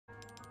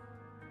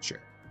Sure.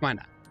 Why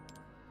not?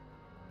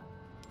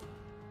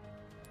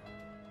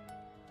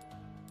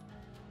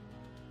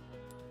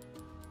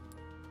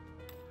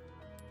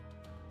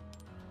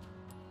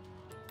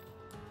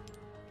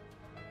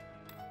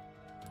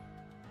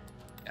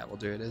 Yeah, we'll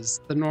do it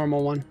as the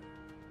normal one.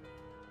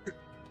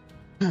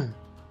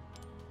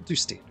 Do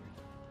standard.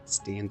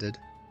 Standard.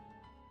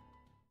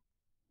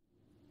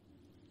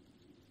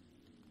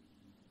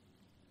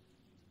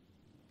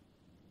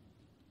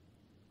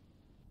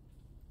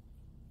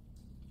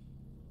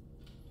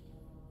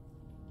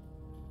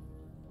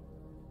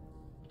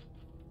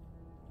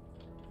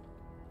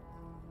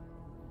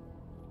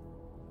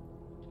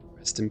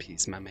 Rest in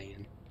peace, my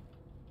man.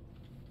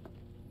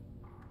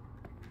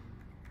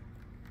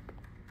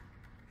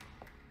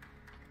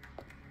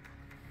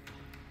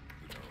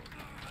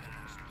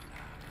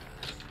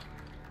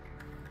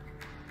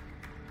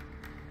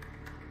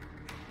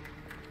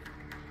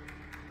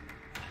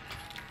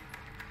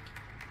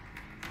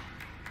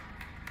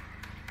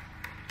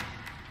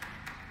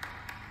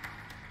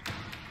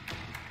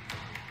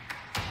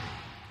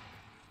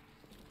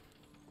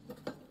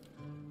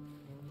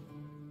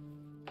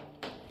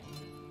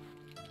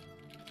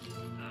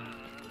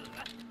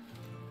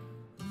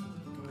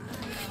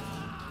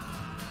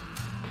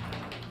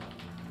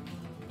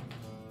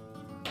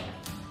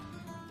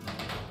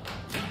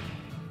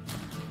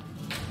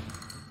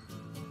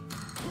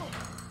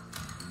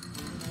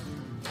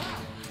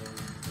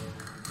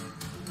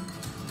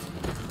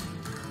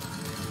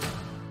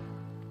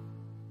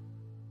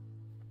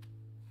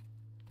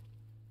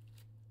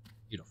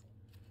 Beautiful.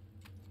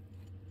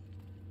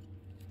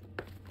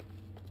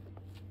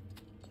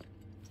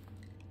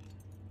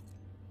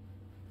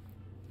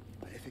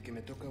 Parece que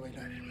me toca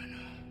bailar, hermano.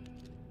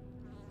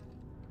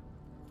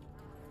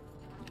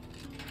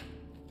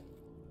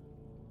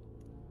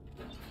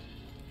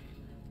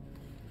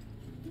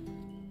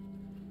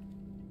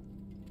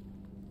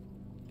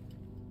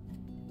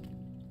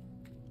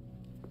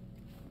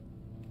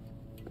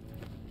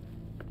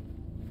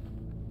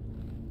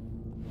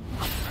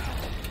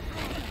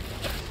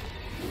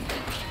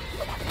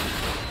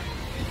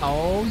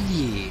 Oh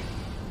yeah.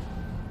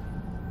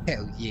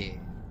 Hell yeah.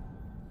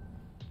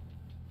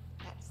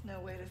 That's no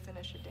way to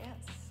finish a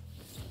dance.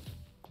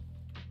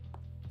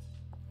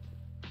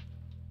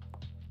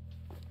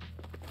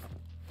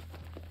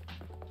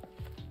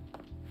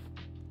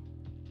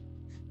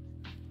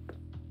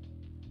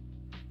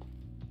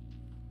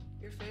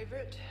 Your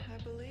favorite,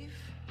 I believe?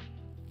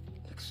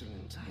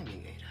 Excellent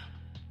timing, Ada.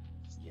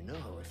 You know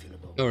how I feel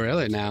about Oh,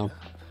 really mixing now? it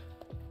up.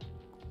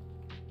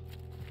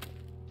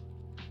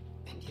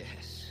 And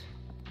yes.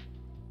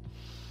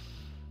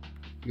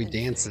 We and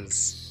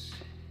dances.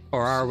 thanks.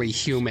 Or are we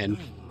These human?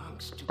 annoying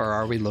monks to Or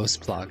are we be- Los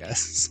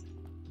Plagas?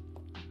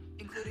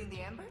 Including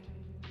the amber?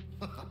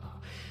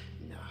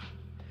 No.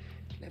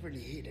 Cleverly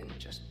hidden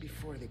just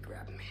before they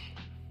grab me.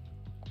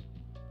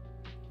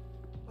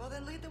 Well,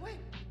 then lead the way.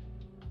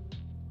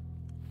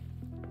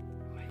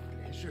 My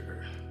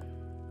pleasure.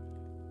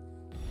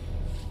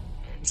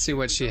 Let's see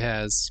what she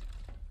has.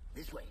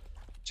 This way.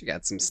 She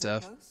got some Is it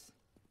stuff. close?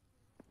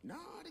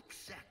 Not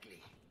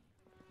exactly.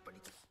 But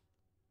it's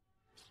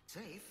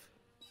safe.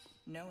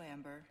 No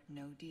amber,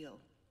 no deal.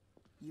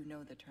 You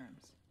know the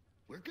terms.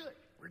 We're good.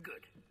 We're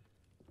good.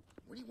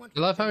 What do you want? I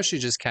love how she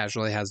just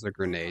casually has the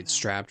grenade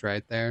strapped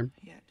right there.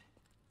 Yet.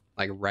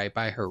 Like right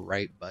by her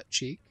right butt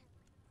cheek.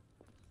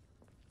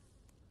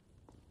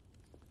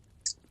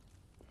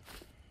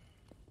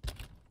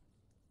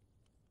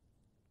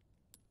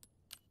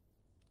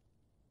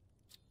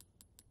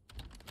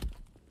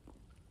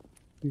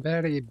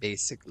 Very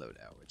basic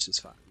loadout, which is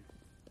fine.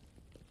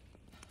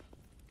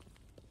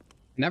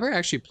 Never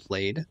actually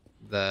played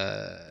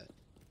the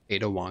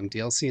Ada Wong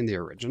DLC in the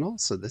original,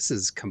 so this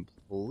is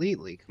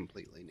completely new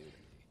to me.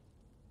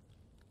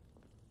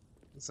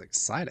 It's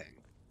exciting.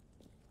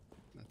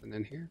 Nothing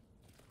in here.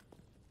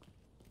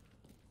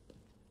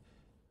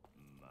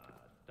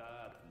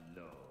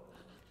 Matadlo.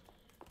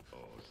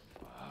 Os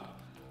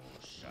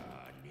vamos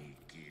a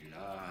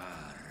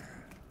aniquilar.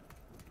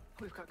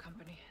 We've got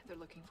company. They're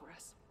looking for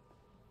us.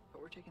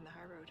 But we're taking the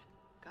high road.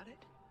 Got it?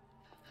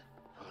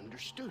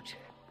 Understood.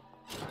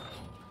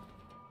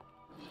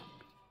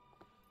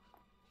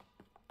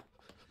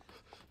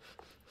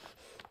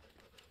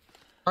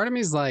 Part of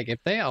me is like, if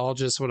they all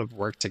just would have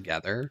worked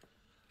together,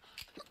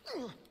 I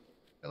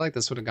feel like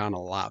this would have gone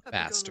a lot Up you go,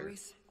 faster.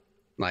 Luis.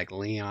 Like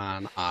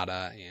Leon,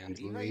 Ada, and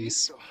Marina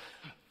Luis. Ito.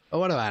 Oh,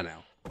 what do I know?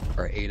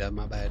 Or Ada,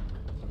 my bad.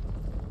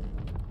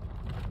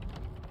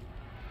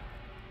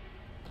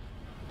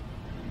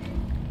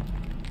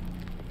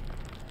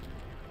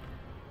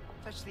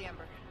 Touch the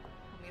amber.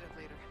 We'll meet up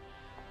later.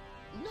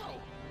 No.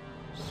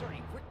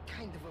 Sorry, what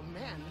kind of a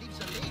man leaves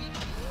a lady?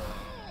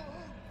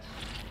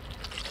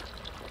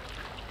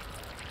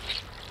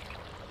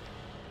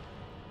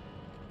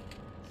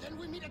 Then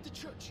we meet at the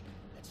church.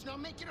 Let's not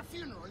make it a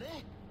funeral,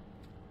 eh?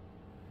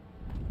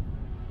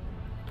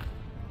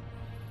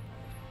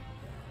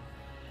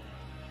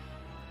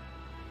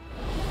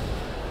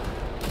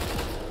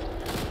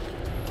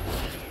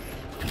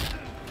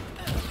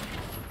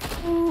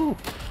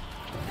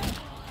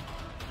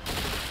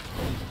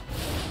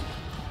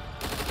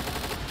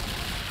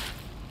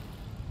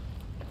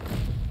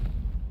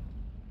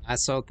 I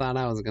so thought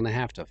I was gonna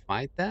have to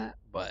fight that,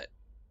 but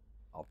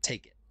I'll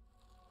take it.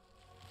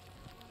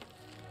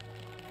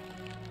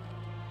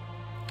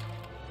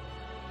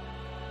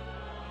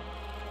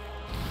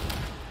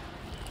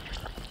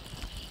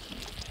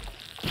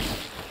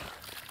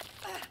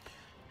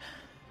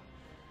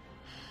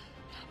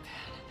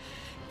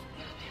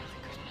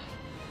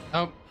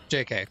 Oh,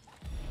 JK.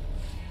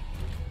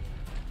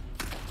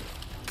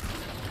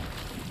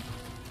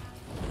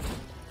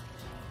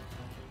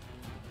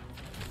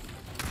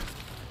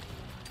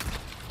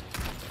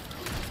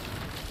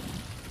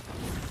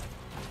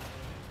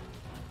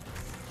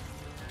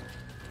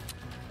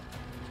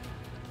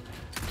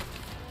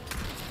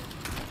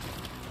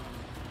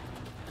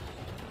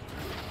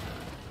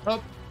 Oh,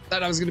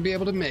 thought I was gonna be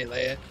able to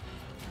melee it.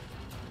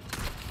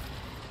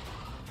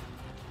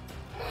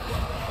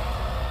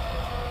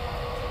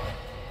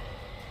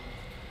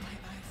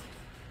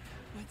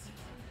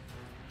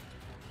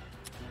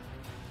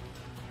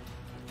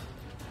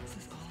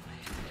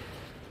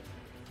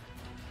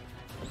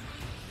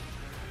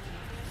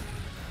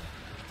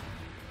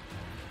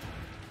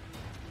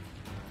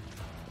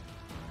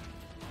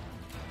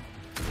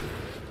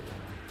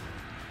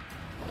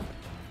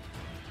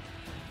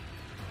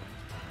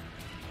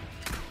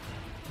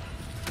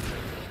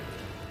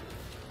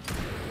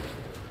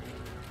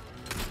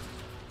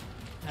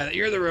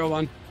 You're the real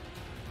one. Do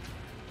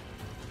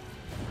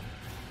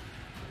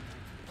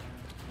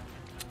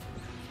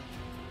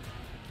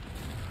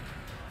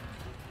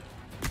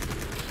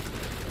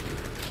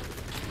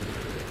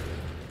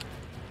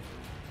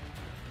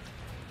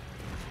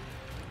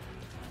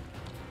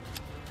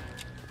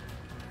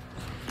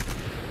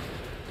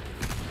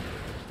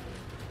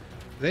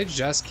they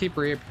just keep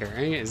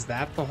reappearing? Is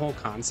that the whole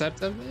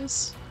concept of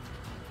this?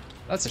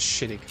 That's a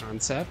shitty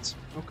concept.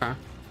 Okay.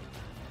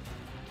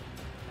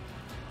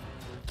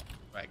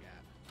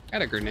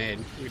 Got a grenade.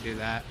 We do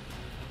that.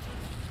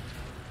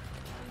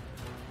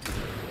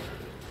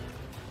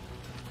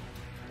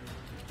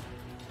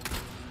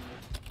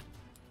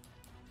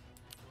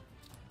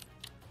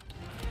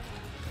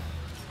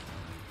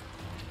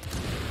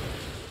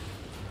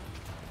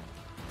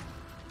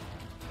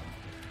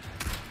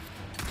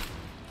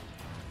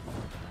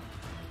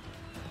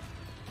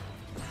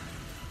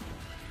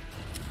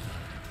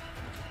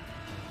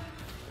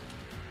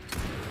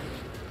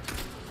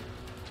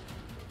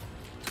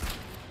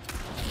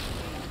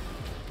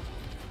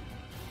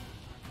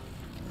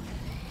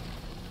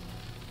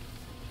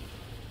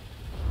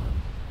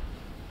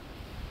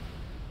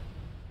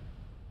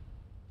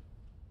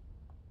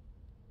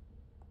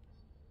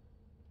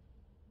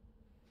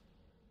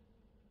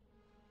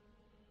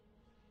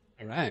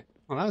 All right.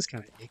 Well, that was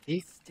kind of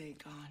icky. Stay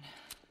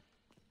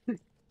gone.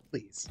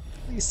 Please.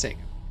 Please take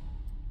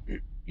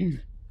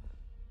him.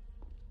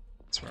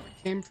 That's where we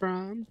came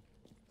from.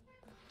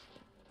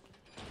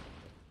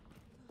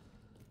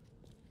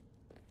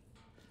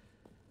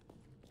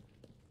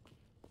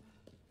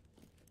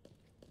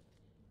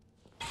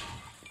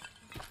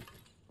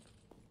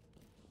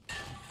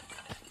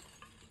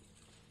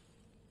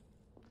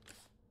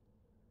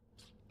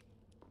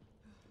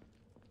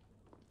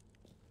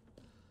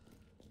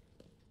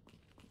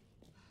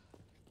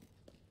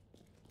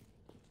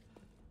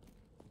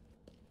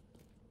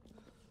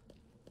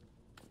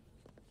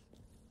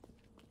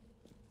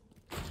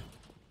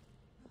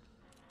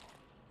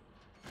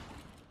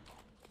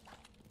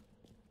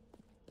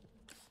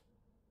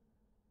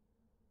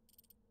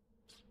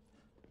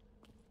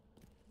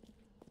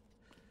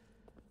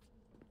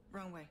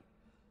 Wrong way.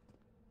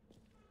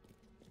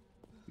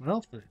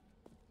 Well, fine.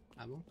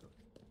 I won't go.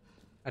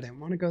 I didn't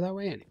want to go that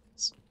way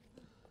anyways.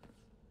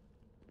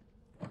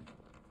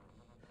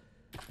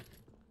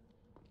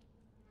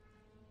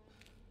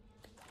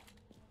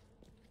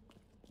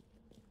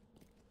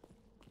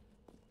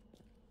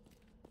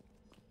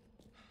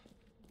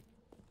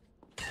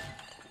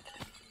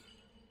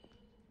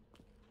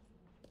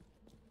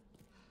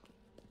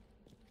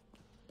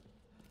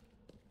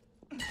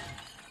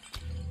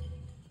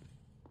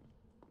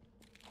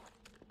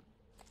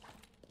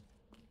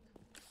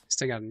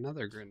 I got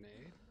another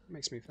grenade.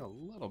 Makes me feel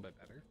a little bit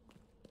better.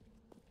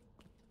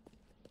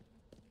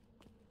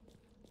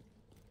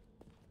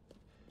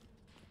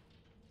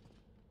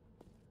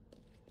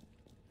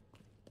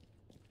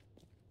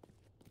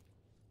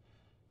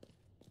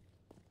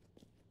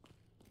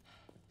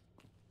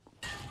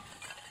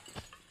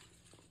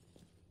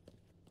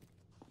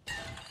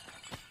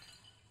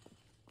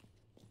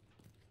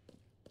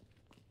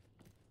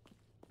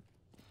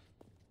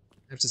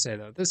 I have to say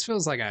though, this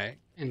feels like a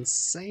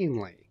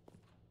insanely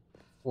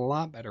a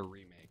lot better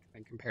remake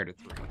than compared to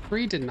 3.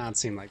 3 did not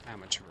seem like that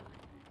much of a remake.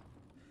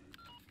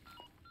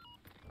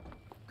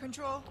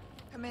 Control,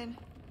 come in.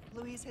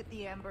 Louise hit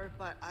the amber,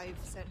 but I've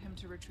sent him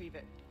to retrieve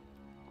it.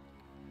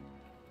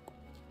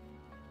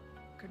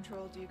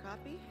 Control, do you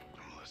copy?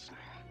 I'm listening.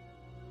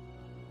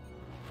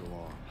 Go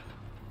on.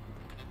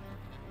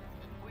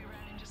 We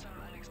ran into some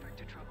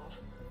unexpected trouble.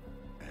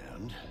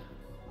 And?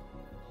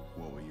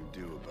 What will you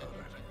do about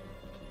it?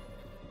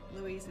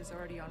 Louise is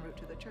already en route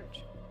to the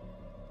church.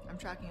 I'm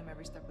tracking him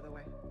every step of the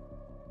way.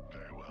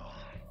 Very well.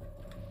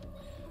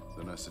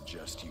 Then I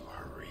suggest you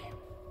hurry.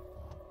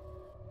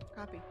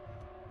 Copy.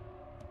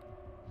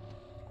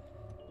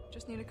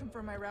 Just need to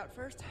confirm my route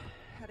first.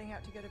 Heading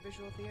out to get a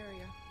visual of the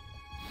area.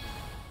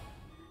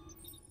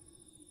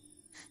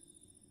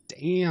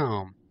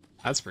 Damn.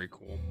 That's pretty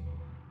cool.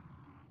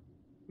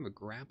 A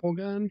grapple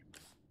gun?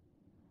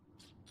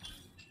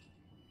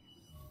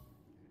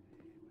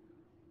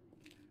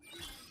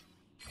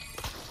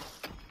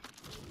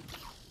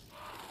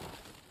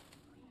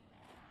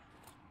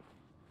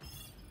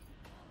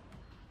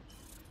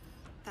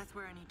 That's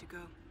where I need to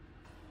go.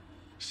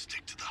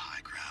 Stick to the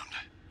high ground.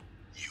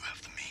 You have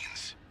the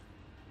means.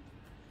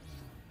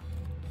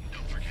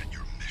 Don't forget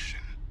your mission.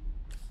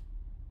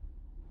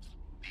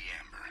 The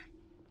Amber.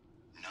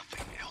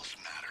 Nothing else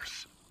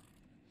matters.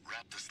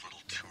 Wrap this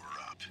little tour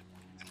up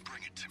and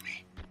bring it to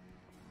me.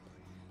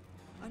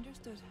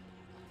 Understood.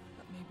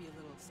 But maybe a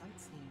little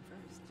sightseeing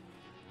first.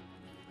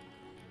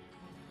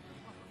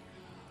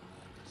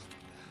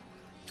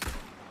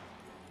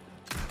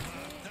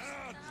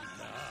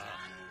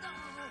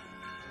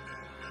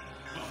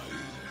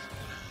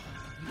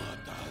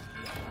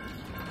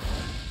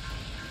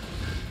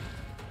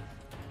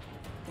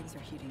 Things are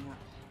heating up.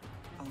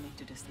 I'll need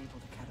to disable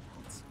the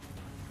catapults.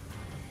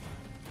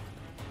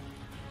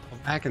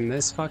 Back in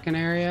this fucking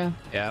area?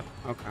 Yep,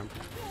 okay.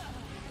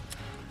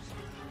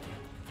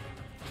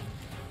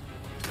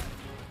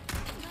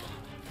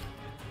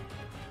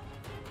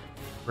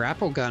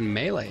 Grapple gun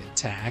melee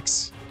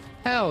attacks?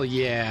 Hell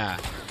yeah!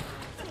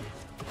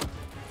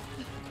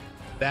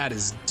 That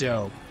is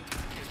dope.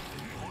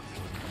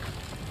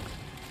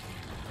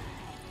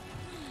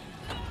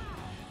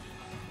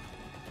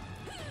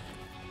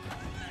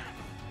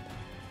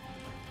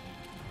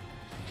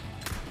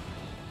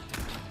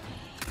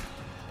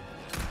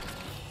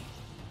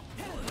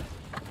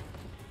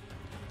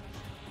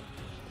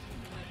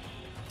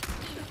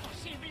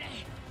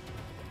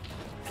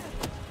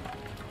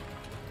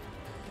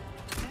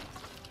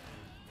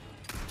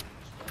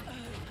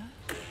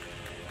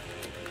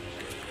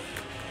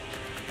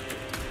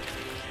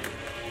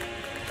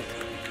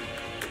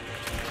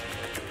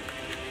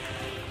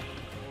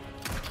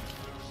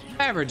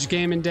 Average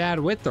Gaming Dad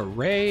with the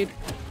raid.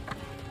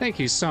 Thank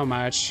you so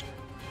much.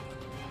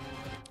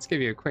 Let's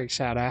give you a quick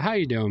shout out. How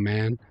you doing,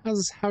 man?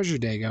 How's your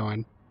day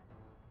going?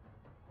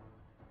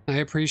 I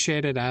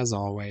appreciate it as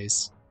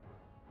always.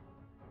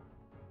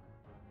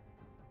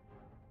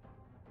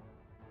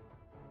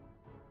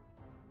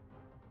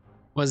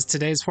 Was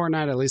today's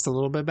Fortnite at least a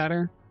little bit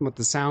better with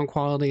the sound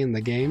quality in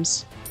the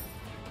games?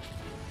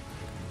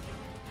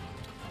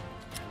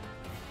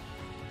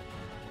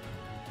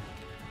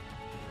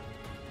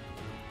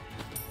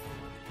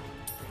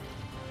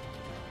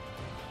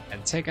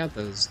 And take out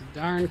those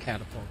darn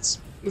catapults.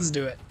 Let's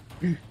do it.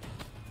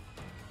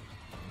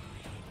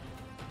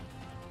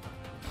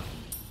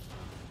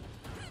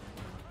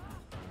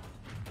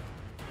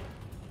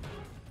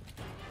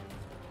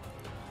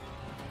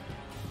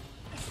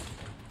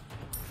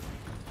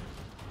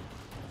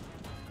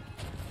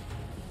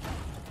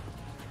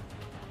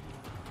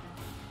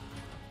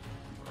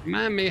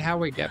 Remind me how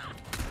we get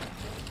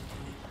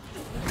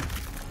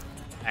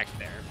back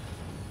there.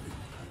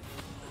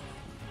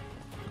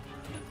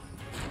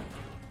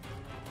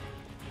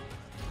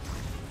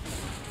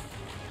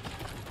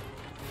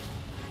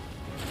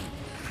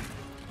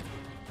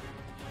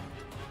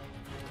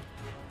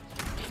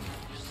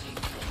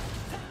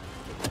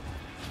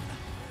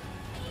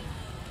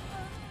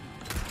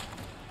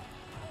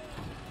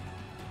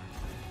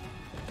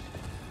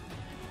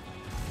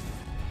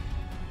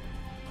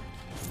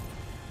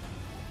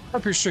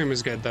 Hope your stream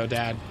is good though,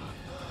 Dad.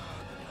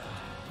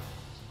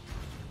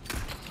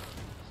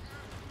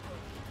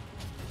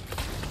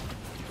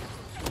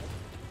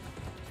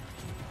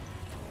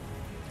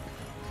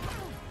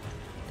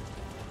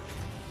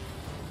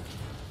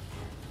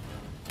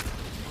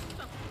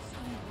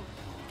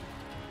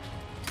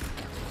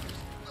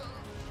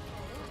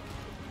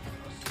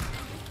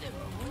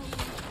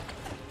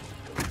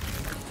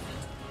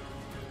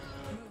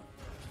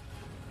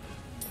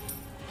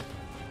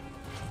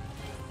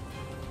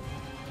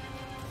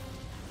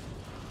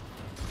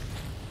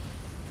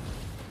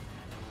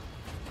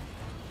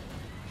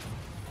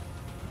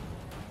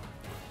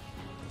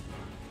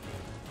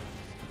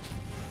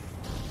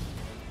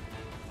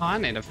 Oh, I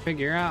need to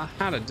figure out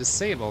how to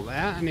disable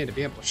that. I need to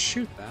be able to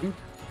shoot them.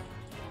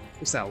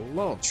 Makes that a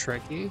little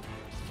tricky.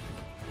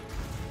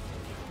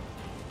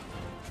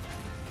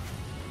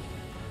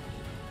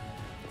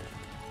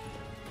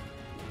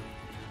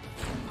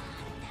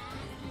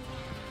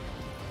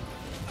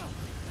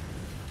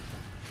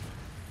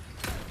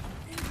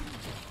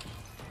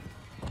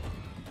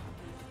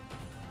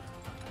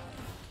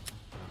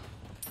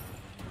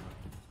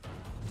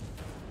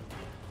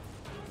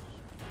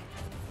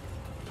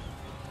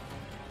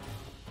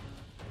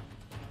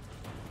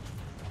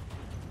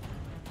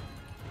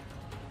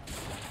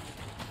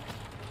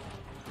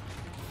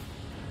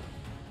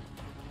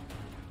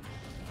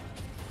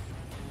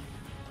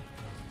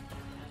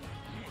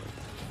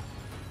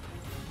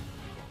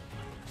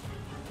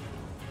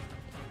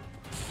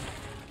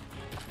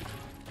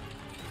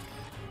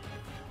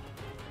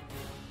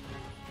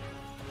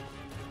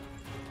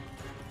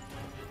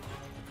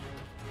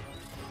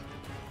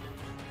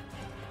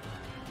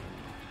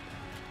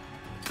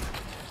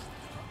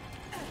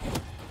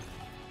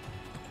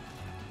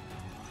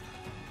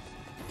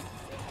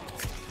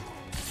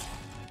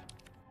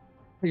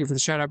 Thank you for the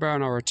shout out, bro,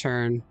 and I'll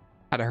return.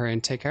 Had to hurry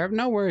and take care of.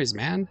 No worries,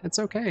 man. It's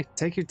okay.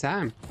 Take your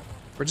time.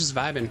 We're just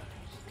vibing.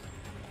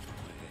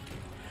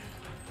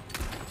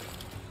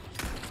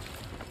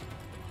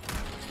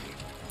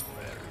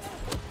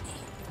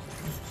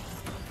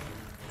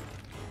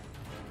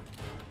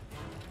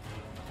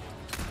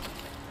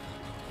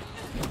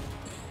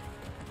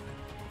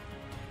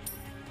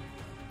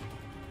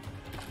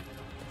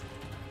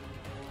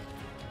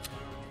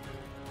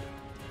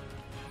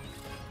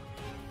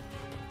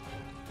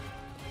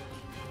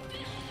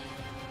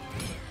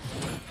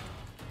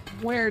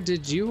 Where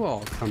did you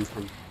all come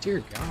from?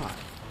 Dear God.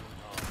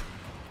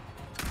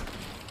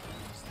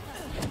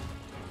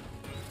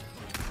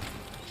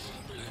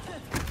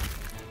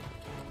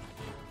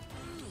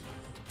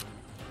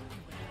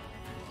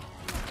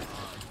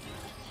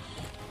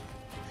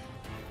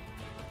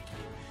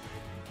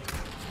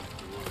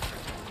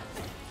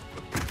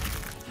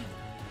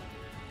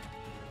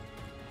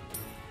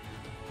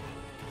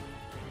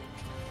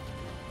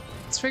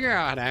 Let's figure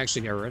out how to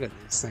actually get rid of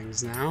these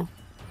things now.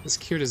 As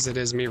cute as it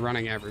is me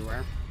running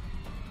everywhere.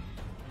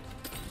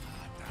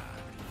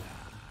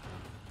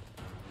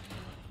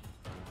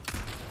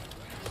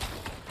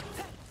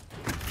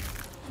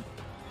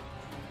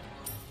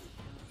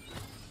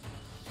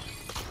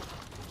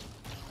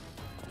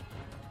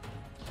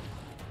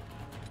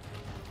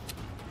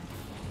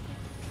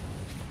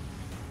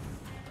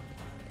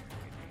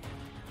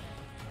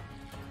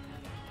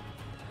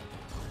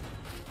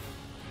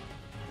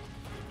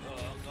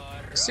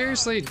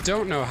 Seriously,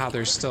 don't know how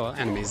there's still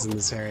enemies in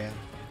this area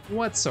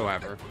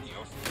whatsoever.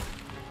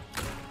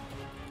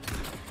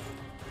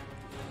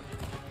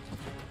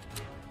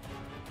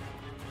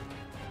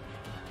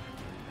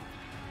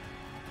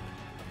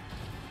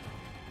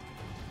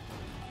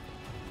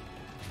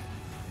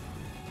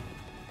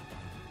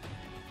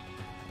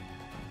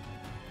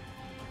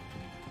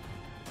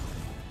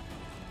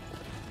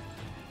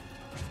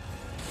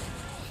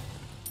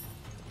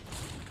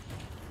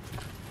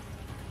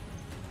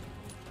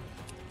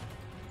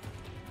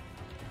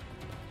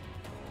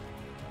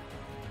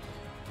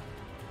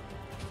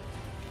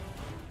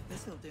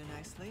 This'll do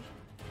nicely.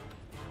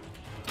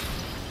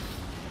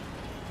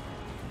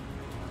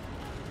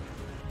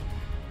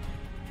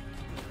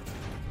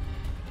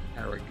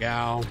 There we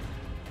go.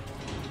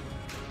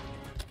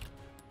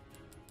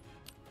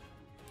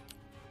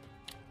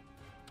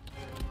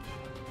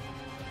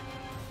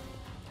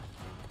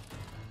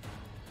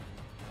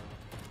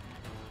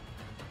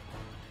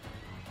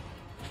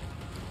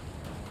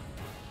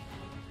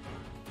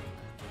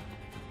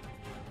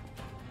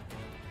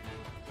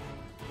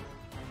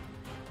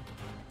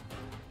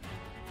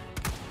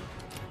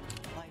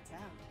 Lights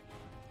out.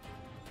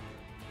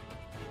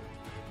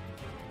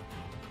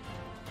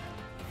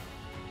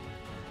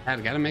 I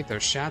gotta make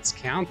those shots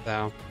count,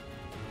 though.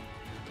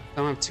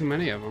 Don't have too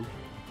many of them.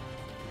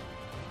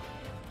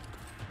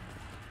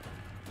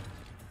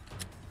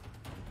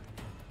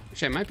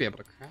 Actually, I might be able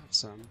to craft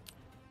some.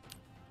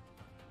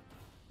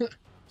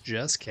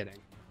 Just kidding.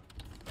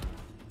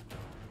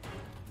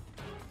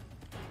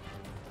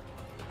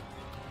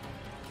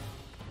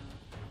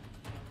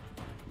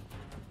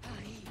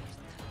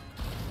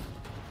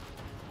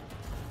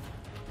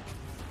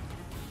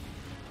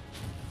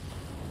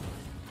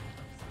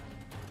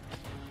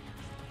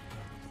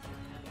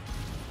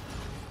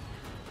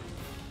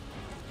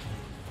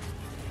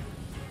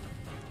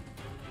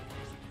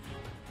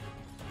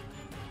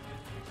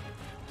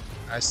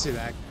 I see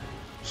that guy.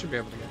 Should be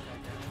able to get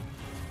that guy.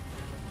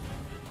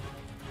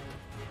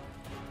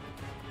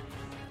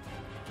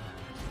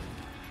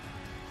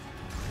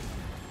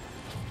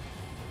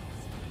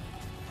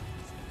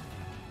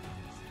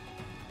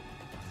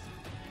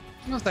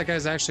 I don't know if that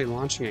guy's actually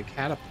launching a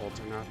catapult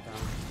or not, though.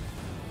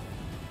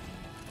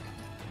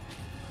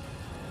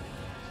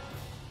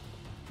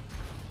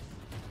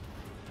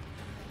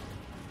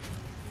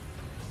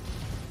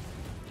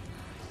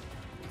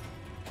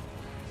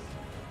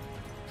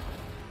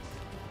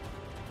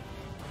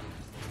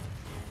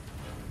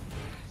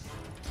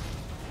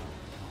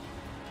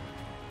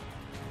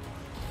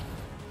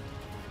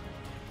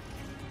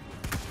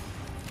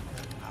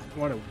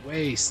 What a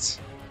waste.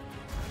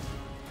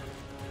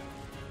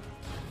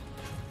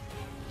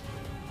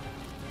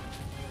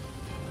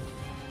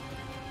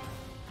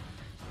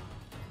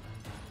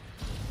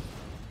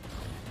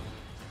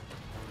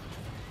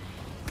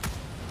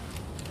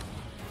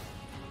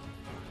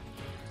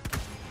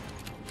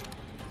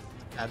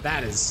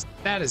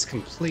 That is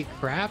complete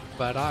crap,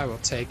 but I will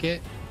take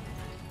it.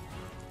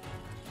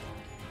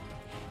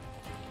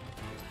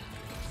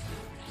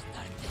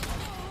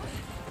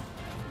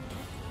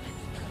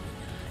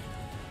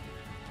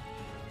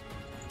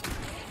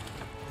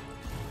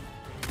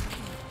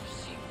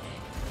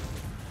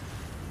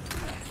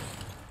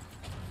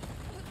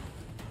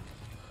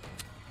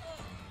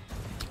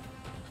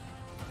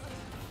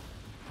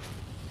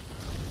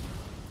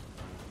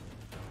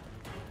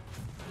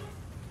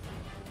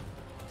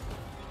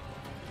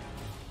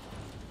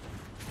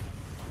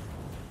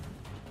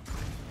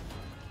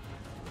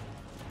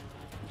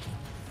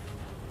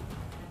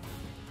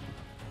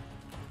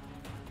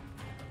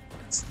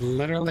 It's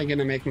literally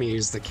gonna make me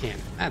use the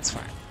cannon. That's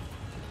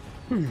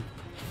fine.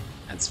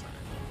 That's fine.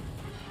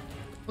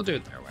 We'll do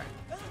it their way.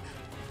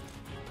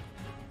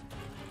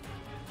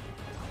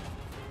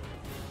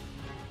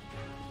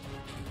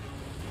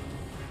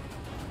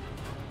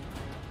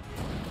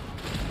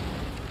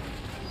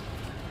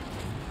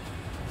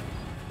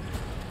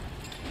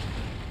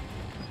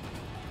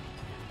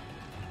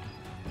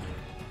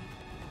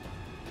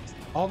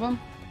 All of them?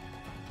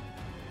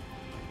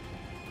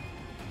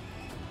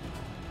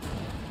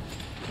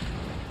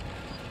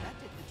 That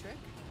did the trick.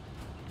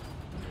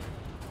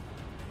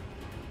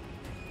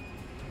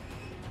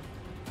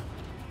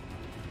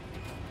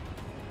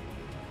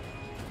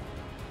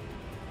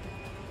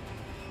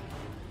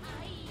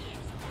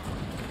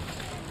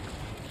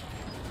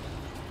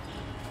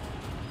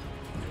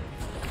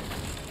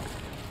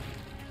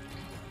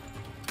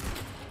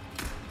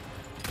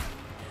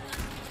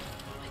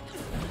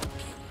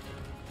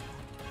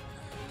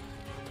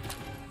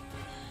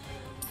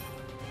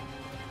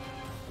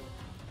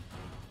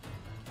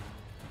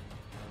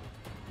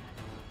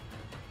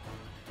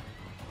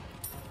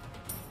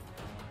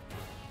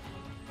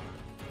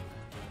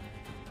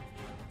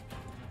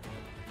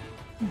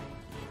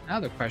 Now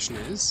the question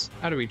is,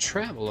 how do we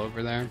travel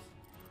over there?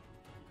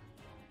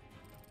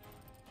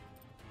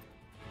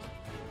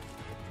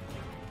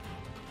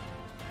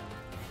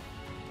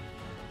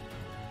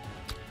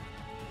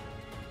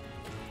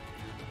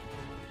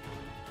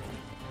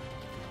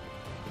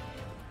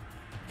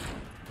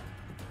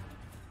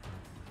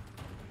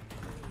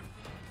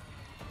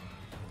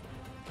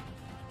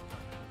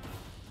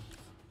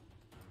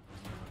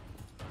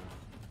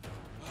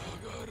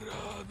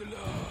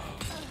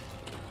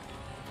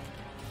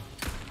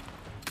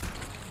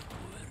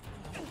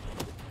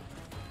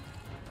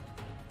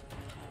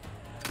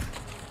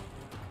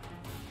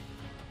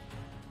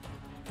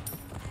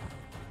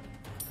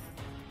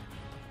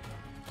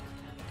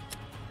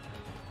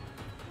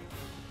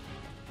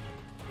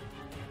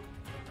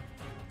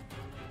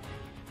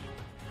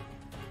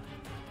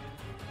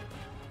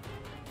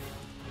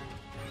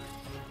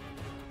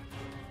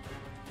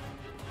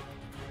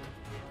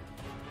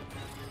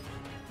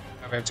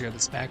 We have to go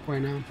this back way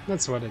now.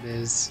 That's what it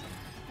is.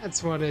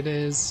 That's what it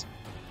is.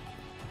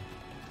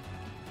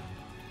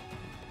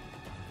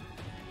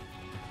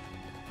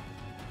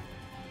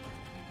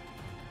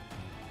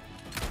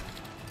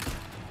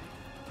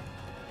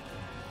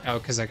 Oh,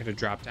 because I could have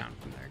dropped down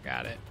from there.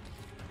 Got it.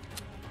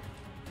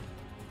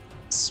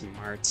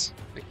 Smart.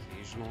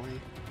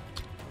 Occasionally.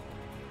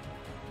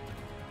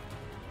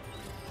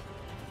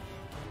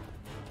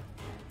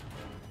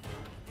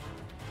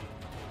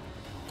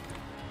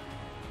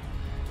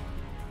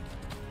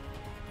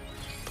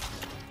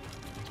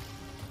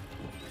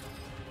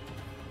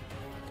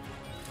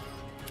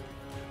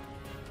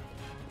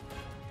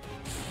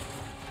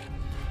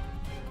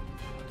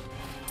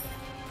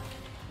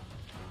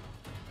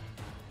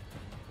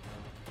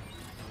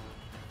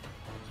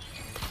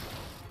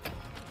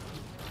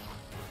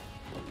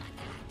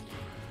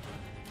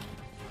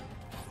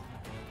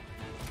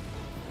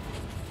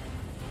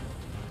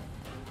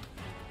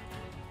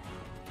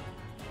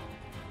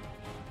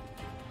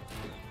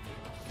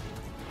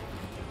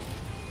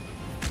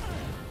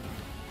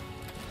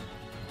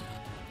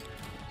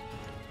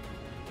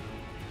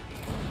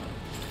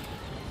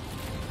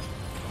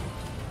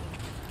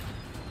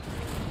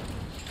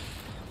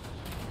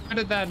 How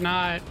did that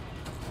not?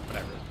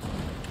 Whatever.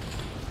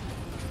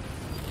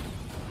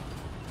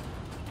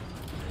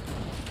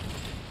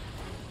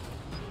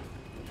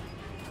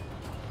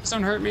 Just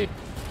don't hurt me.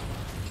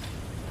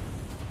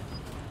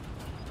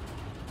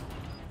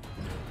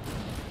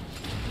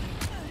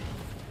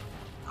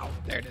 Oh,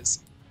 there it is.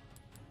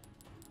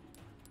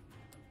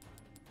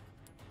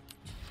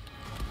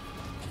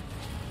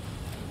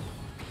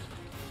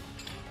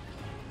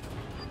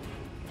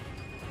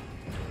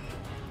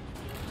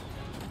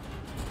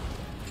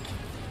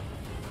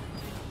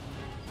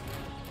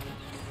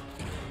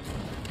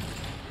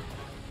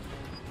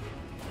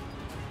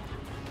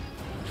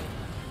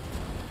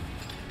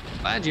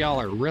 Glad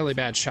y'all are really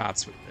bad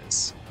shots with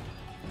this.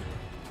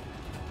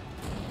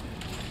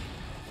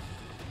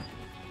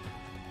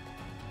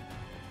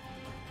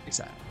 Makes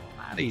that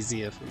a lot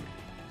easier for me.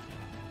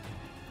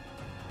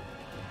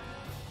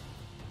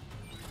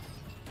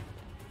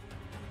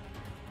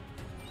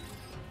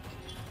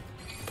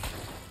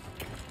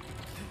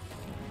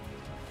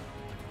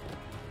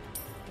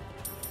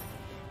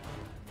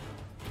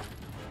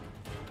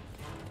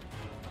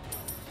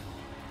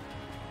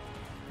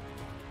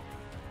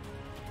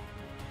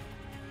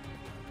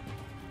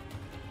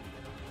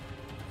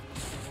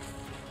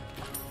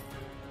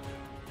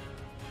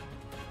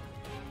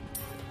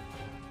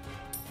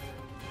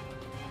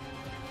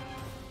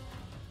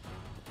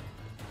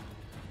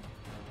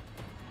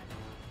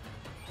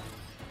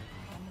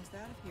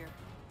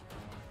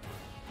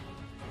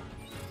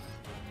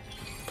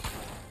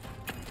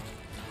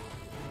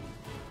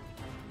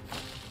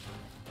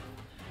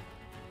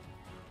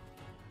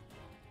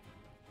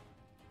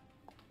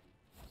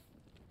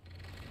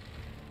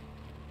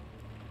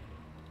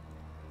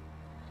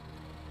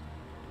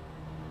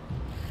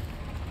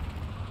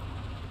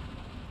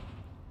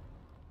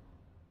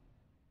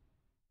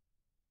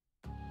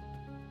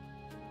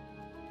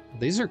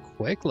 These are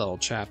quick little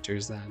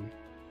chapters then.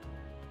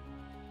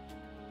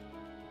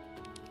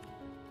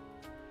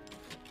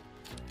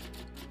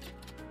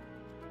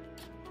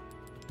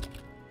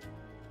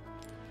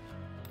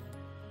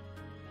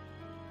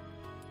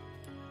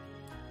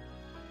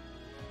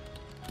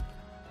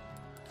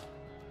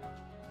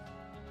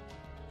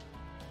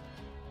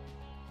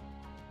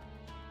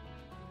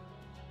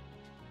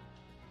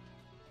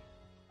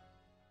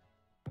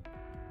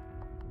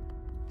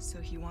 So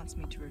he wants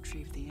me to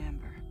retrieve the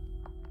amber.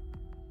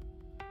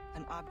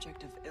 An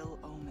object of ill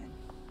omen.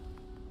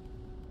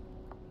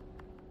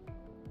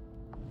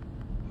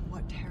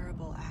 What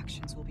terrible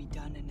actions will be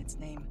done in its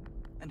name,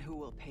 and who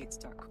will pay its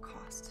dark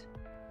cost?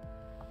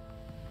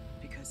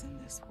 Because in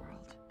this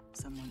world,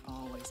 someone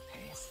always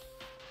pays.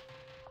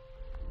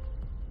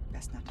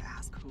 Best not to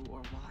ask who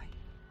or why.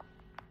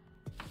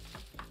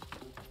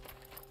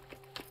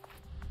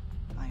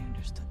 I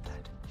understood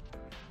that.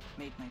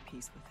 Made my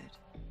peace with it.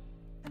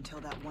 Until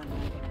that one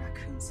night in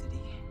Raccoon City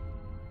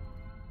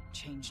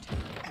changed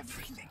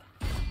everything.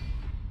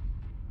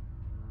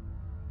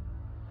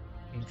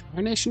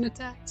 Our nation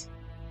attacked.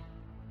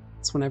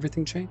 That's when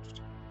everything changed.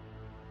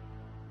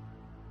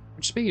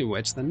 Which, speaking of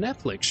which, the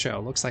Netflix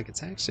show looks like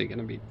it's actually going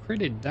to be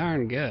pretty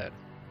darn good.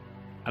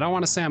 I don't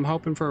want to say I'm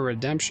hoping for a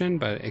redemption,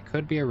 but it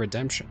could be a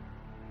redemption.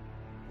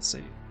 We'll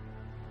see.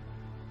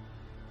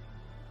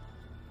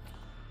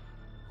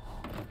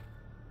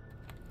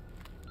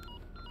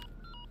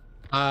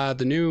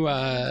 The new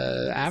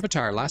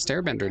Avatar Last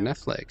Airbender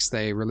Netflix,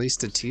 they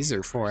released a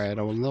teaser for it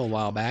a little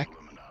while back,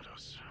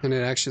 and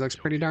it actually looks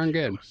pretty darn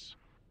good.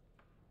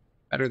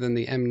 Better than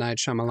the M. Night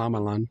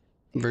Shyamalan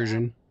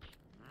version.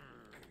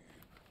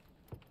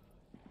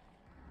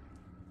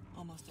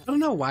 I don't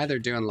know why they're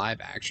doing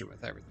live action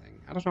with everything.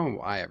 I don't know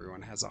why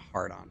everyone has a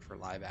hard-on for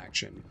live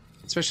action.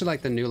 Especially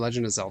like the new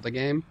Legend of Zelda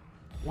game.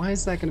 Why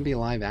is that going to be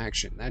live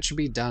action? That should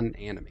be done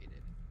animated.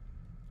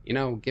 You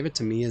know, give it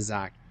to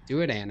Miyazaki. Do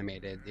it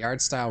animated. The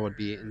art style would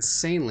be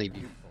insanely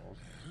beautiful.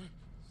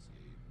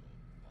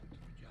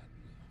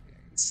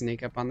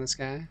 Sneak up on this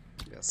guy?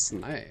 Be a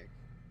snake.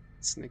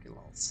 Sneaky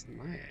little snake.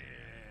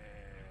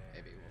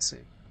 Maybe, we'll see.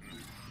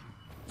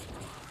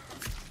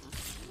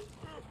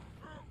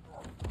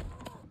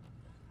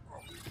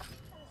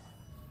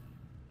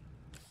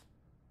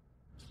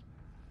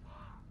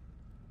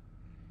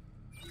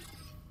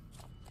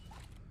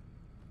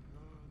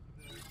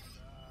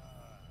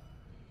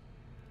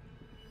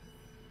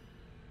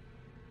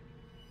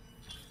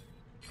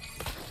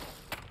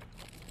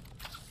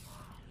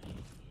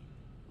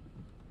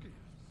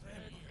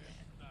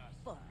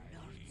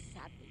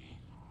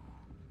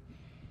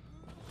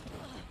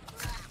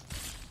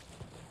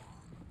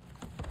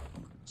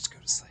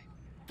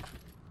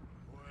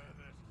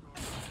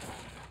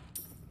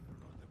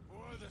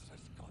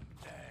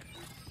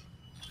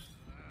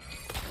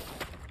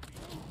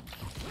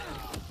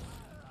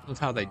 Love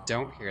how they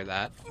don't hear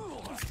that,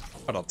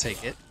 but I'll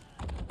take it.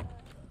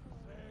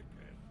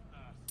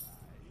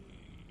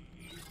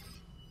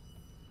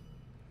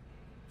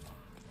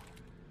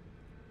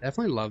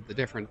 Definitely love the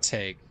different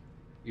take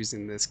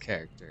using this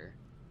character.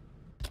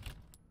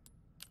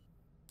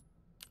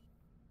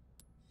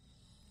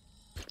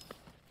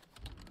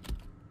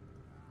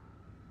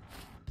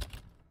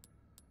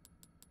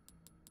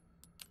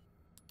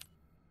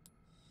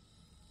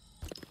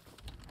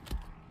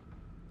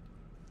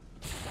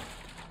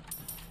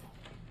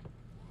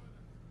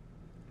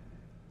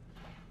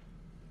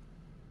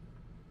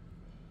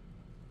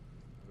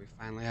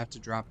 Finally have to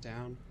drop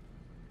down.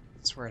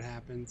 That's where it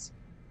happens.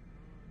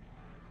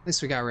 At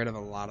least we got rid of a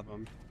lot of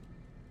them.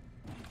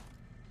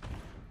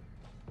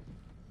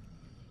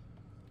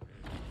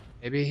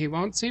 Maybe he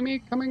won't see me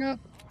coming up?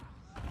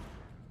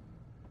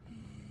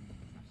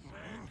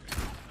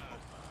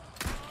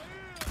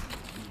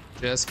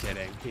 Just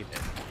kidding, he did.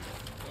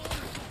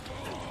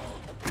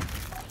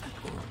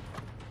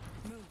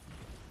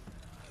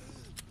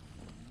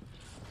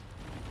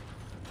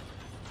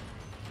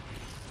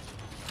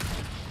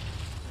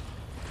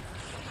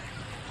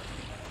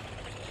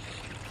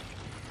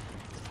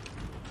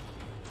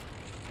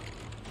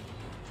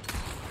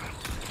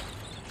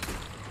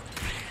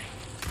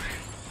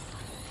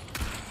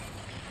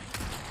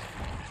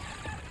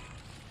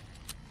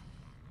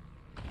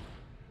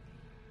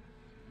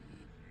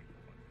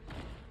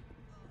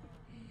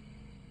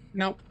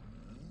 Nope.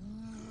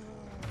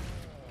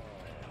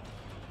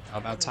 How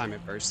about time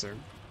it burst through?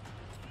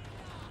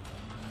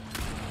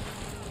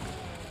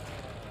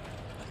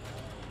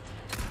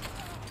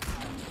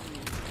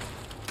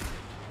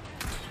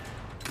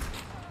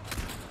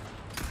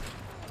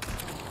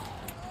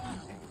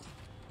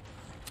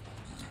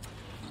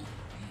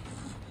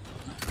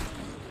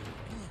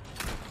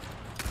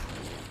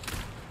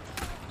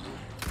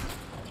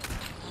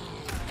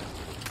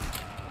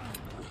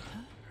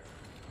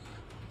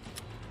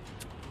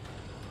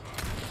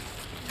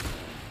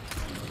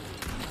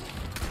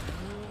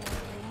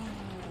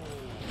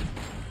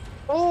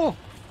 Oh,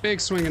 big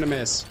swing and a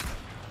miss.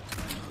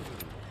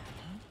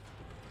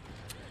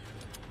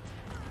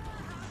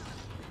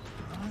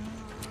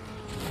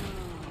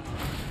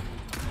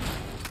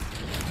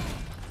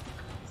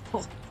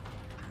 was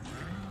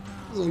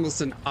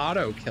almost an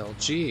auto kill.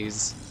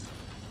 Jeez.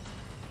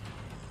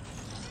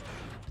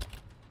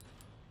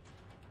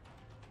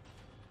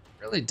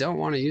 Really don't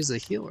want to use a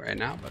heal right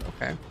now, but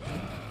okay.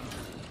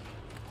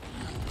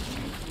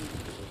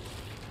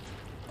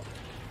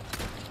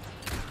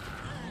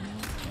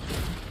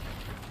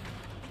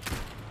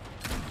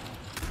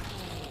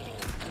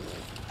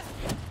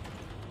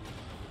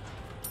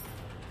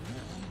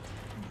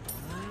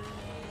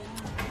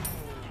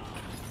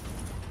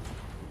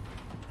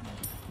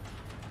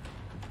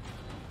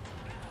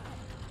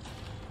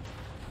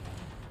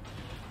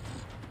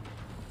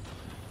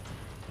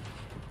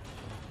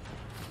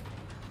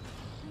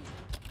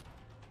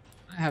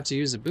 I have to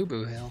use a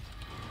boo-boo heal.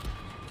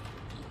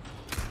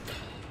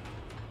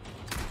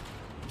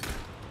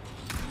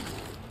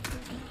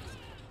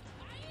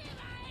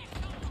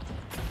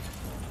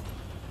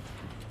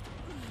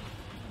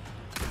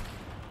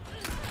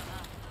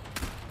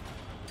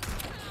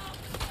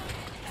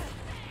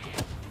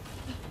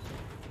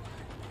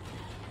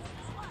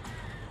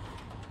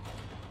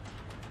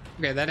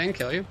 Okay, that didn't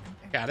kill you.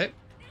 Got it.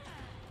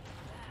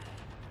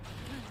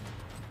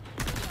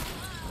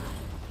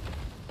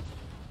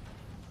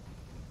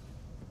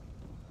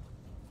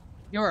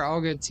 You are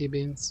all good,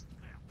 T-Beans.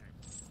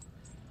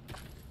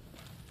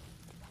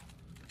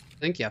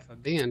 Thank you for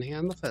being here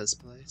in the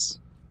first place.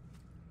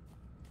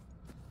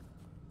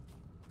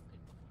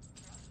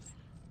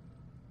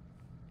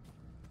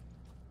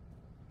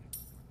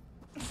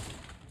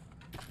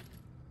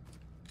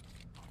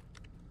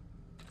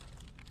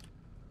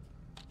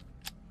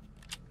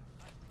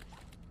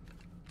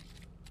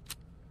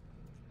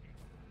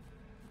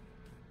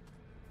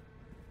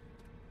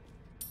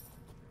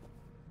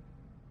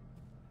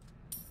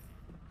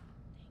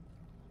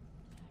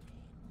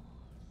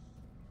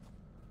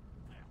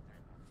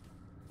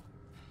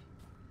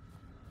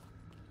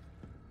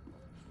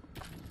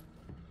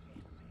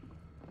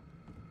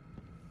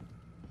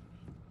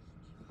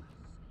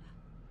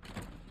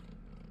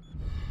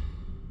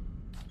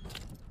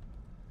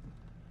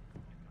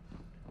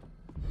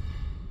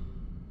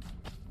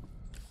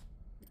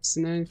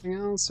 Missing anything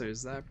else, or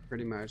is that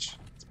pretty much?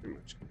 It's pretty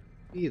much gonna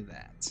be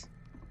that.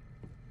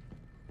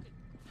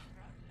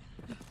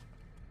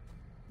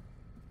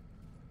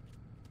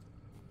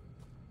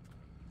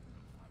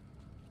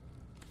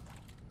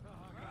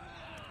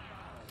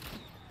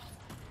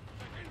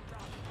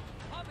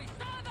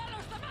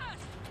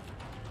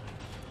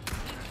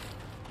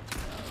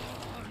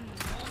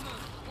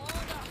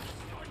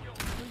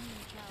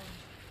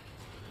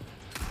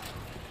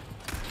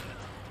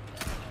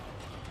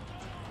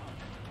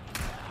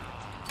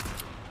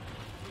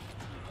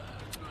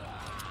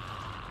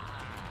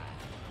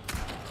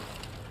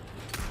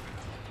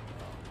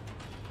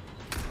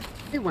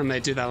 I hate when they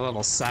do that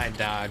little side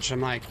dodge.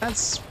 I'm like,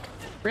 that's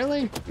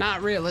really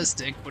not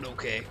realistic, but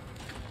okay.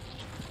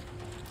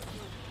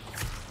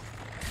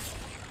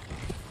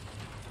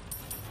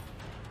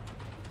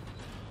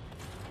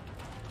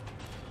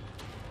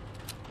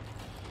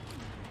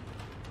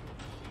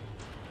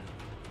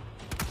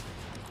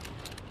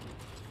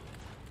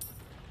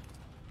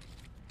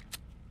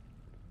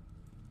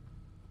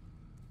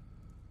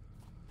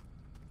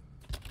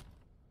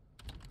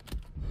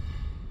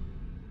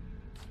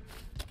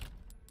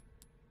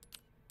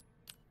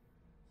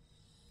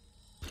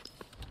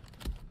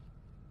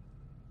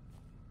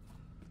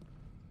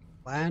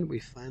 Glad we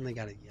finally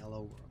got a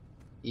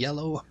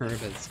yellow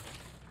herbis.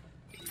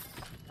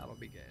 That'll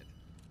be good.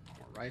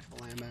 More rifle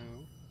ammo.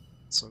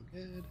 So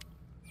good.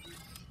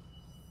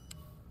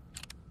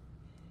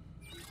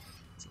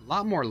 It's a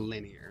lot more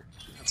linear,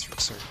 that's for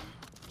certain.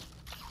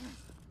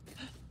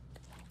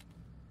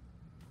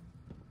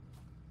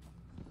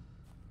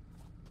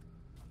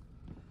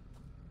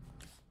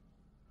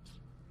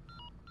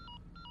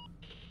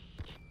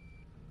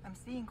 I'm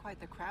seeing quite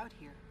the crowd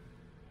here.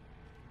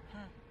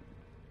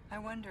 I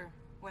wonder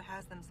what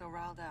has them so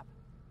riled up.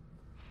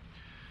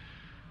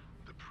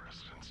 The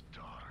president's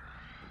daughter.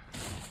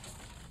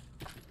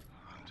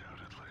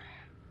 Undoubtedly.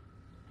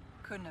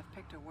 Couldn't have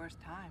picked a worse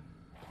time.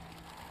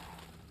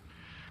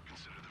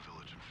 Consider the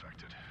village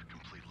infected.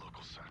 Complete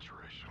local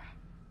saturation.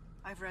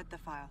 I've read the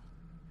file.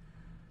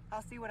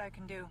 I'll see what I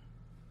can do.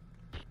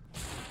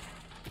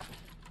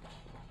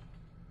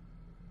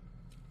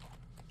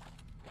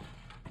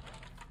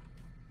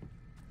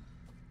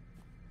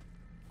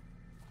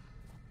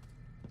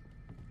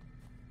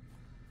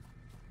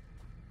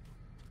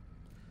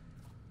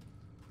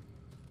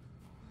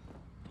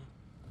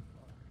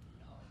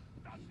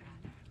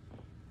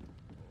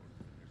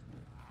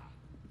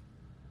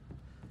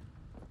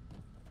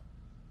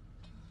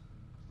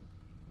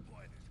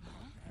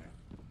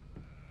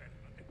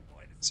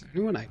 Is there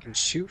anyone I can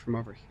shoot from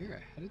over here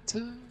ahead of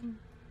time?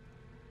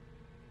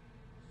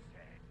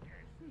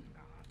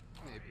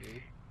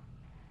 Maybe.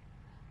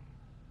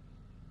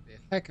 Be a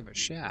heck of a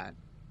shot.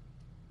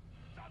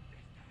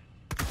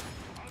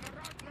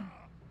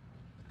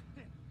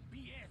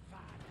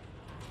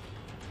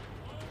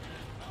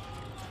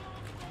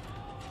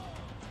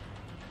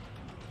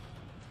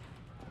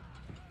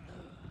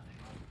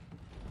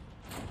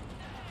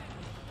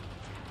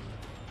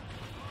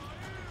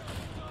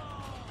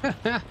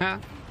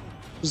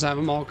 Just have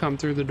them all come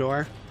through the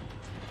door.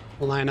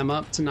 Line them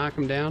up to knock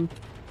them down.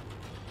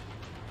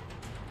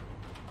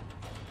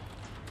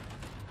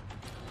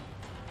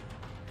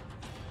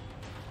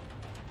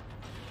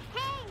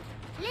 Hey,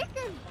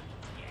 listen.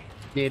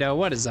 Nito,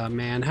 what is up,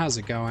 man? How's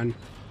it going?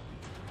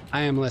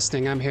 I am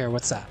listening. I'm here.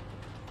 What's up?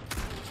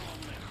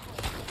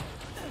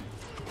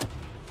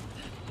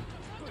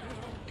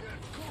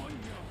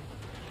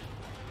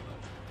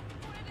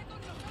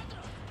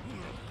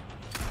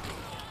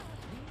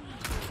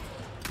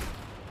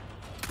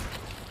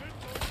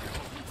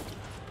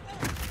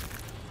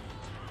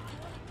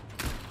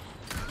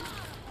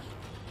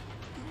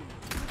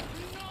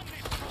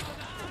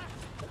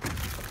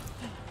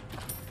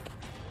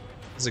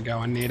 How's it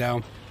going,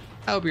 Nito?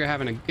 I hope you're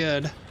having a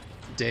good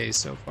day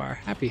so far.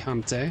 Happy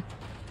hump day.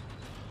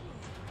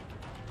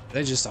 Are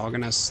they just all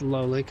gonna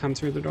slowly come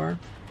through the door?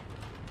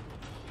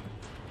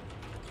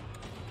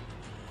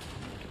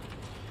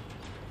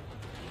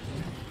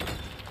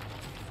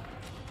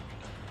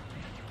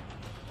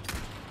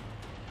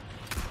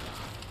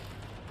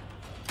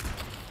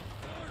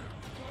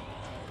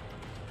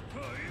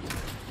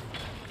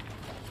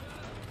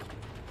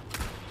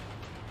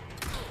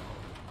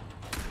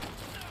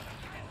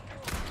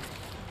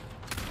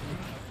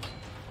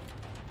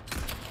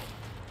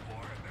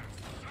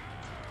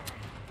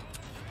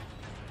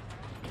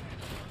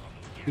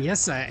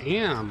 Yes, I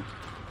am.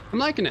 I'm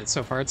liking it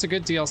so far. It's a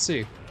good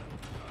DLC.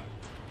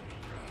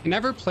 I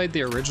never played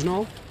the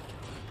original,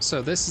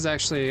 so this is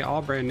actually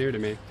all brand new to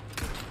me.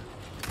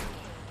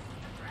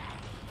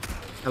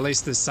 At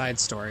least this side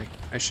story,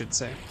 I should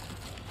say.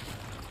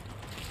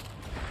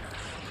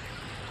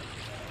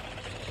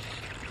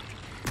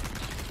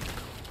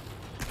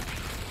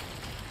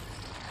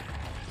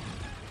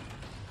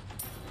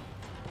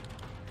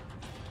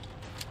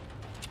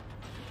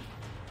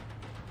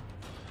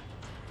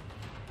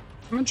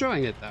 I'm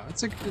enjoying it though.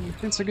 It's a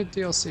good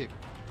DLC.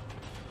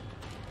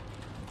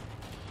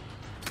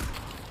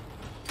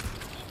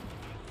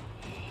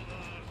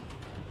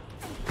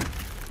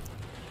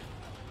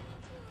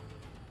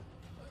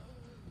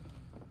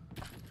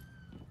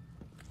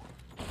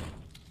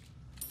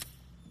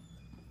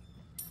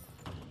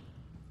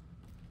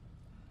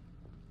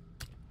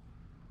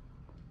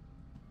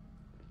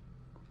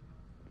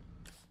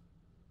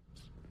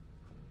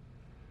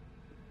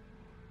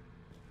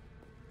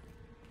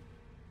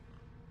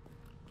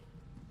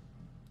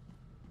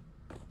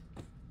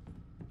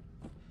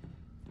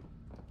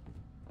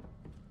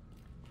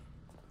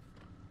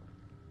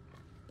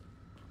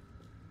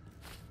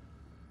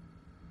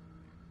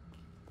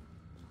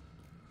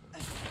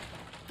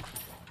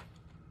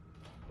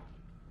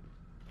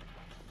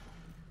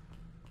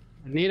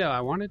 Nito,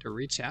 I wanted to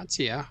reach out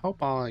to you. I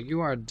hope you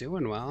are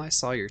doing well. I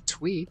saw your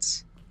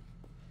tweets.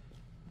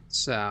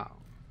 So,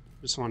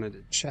 just wanted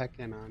to check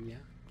in on you.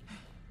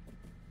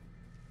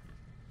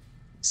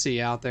 See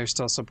you out there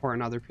still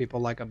supporting other people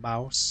like a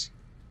boss.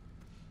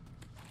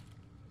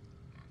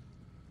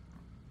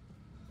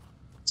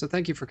 So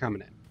thank you for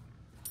coming in.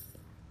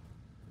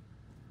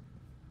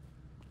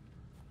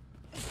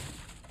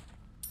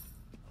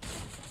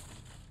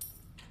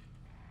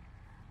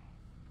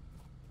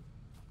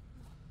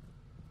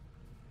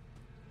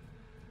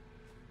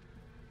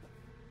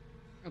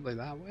 Probably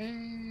that way.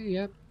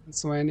 Yep,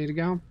 that's the way I need to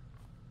go.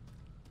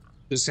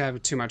 Just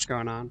have too much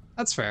going on.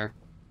 That's fair.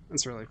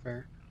 That's really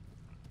fair.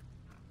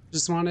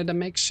 Just wanted to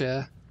make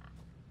sure.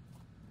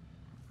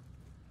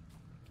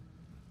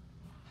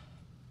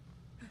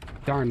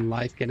 Darn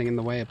life getting in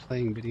the way of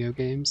playing video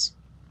games.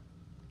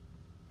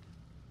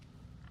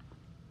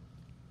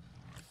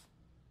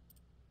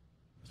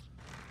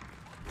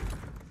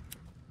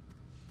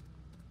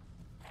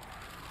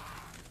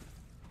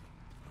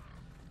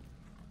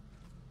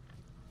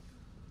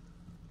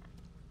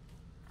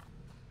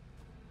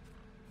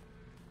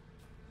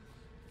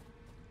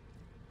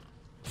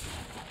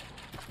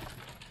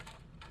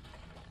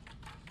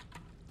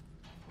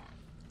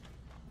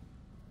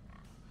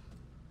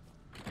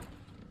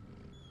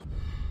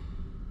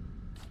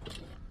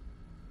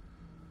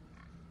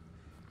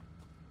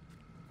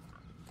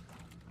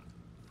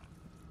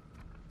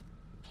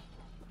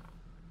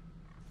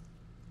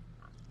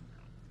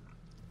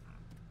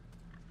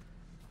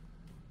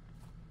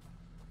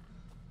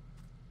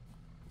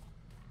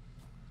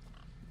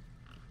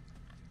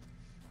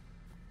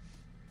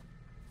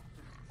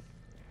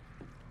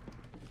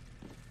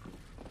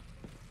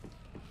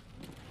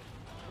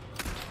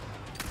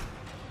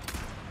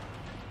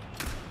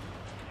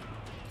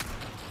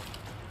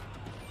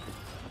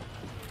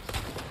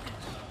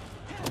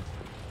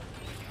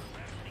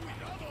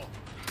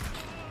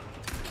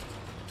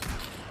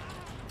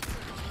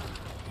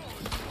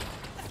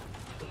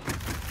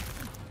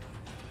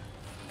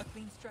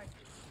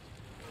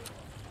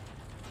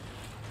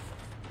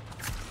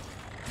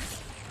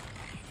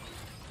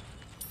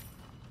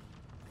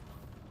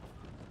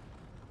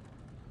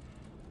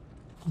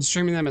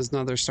 Streaming them is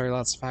another story,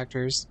 lots of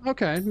factors.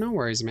 Okay, no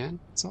worries, man.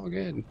 It's all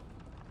good.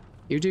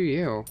 You do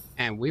you,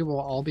 and we will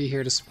all be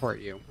here to support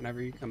you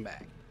whenever you come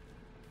back.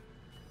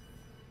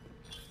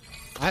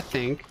 I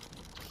think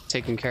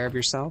taking care of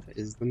yourself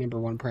is the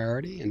 #1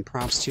 priority, and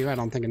props to you. I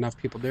don't think enough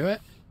people do it.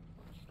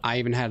 I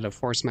even had to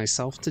force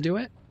myself to do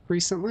it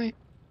recently.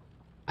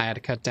 I had to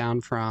cut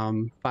down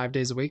from 5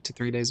 days a week to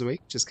 3 days a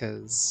week just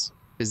because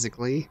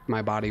physically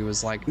my body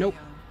was like, nope.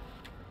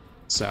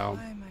 So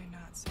Why am I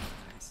not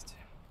surprised?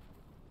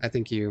 I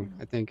think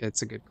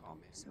it's a good call,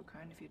 man. So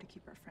kind of you to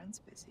keep our friends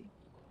busy.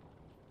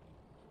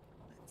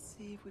 Let's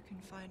see if we can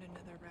find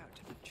another route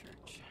to the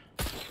church.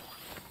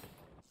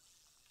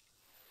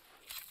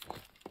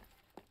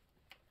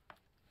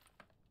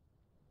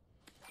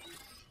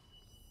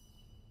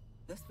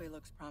 This way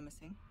looks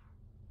promising.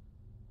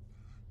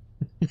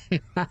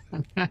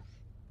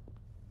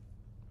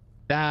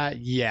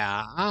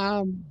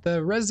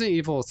 The Resident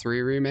Evil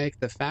 3 remake,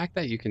 the fact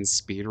that you can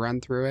speed run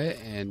through it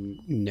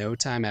in no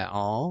time at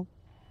all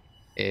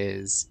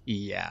is,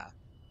 yeah.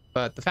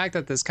 But the fact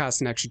that this costs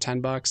an extra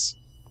 $10,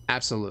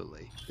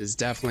 absolutely, is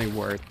definitely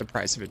worth the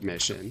price of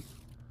admission.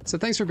 So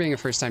thanks for being a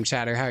first-time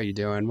chatter. How are you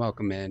doing?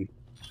 Welcome in.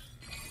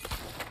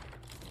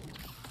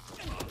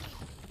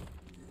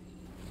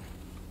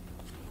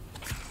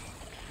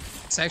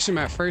 It's actually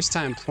my first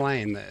time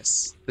playing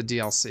this, the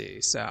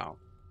DLC, so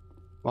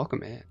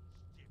welcome in.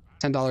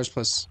 $10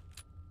 plus.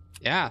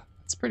 Yeah,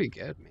 that's pretty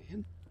good,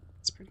 man.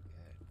 It's pretty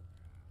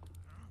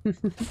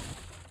good.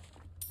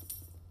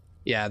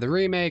 Yeah, the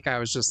remake, I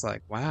was just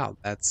like, wow,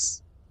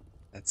 that's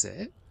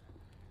it?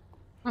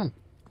 Huh.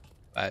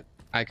 But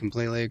I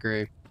completely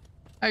agree.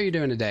 How are you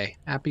doing today?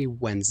 Happy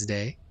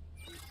Wednesday.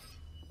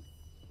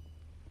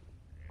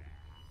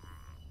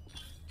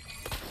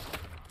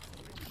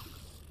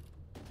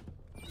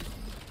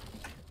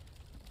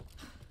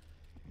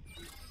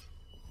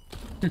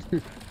 I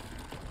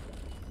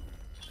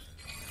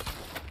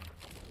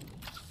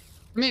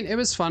mean, it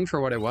was fun for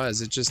what it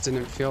was. It just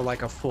didn't feel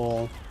like a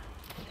full...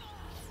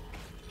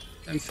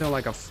 I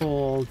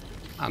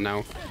don't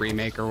know,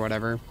 remake or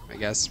whatever, I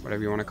guess,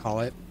 whatever you want to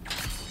call it.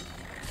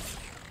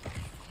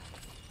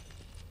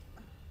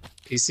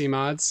 PC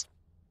mods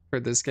for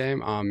this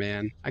game? Oh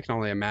man, I can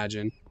only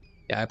imagine.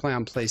 Yeah, I play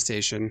on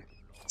PlayStation,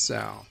 so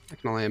I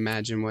can only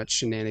imagine what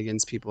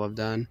shenanigans people have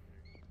done.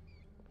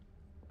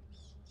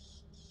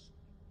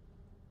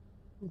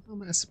 How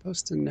am I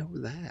supposed to know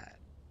that?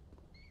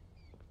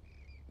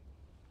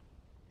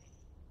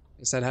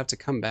 Guess I'd have to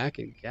come back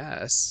and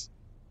guess.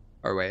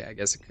 Or wait, I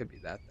guess it could be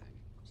that thing.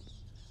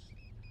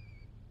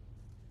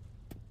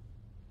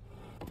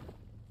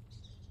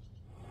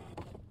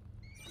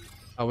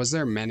 Oh, was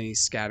there many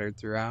scattered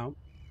throughout?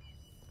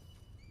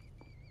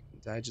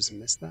 Did I just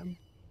miss them?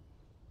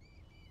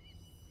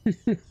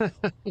 There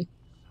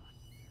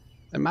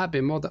might be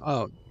more.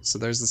 Oh, so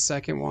there's the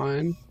second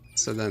one.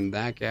 So then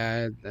that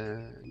guy,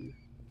 then...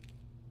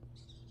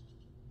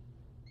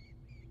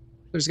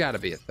 There's got to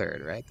be a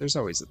third, right? There's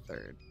always a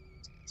third.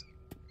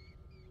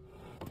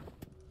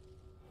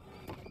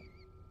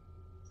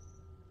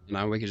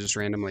 No, we could just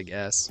randomly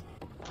guess.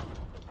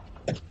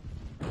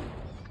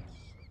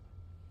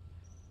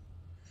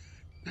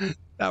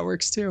 That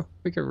works too.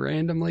 We could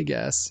randomly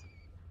guess.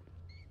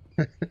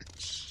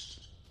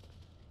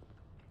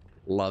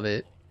 Love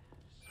it.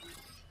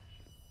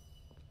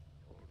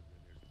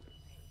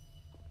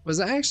 Was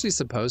I actually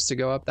supposed to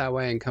go up that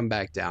way and come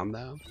back down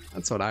though?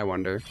 That's what I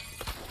wonder.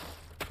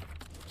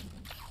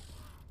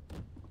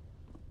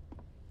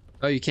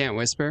 Oh, you can't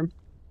whisper?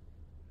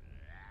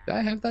 Do I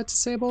have that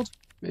disabled?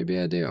 Maybe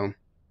I do.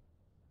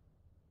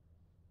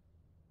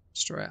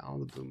 Destroy all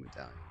the blue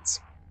medallions.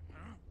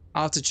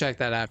 I'll have to check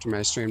that after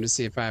my stream to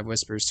see if I have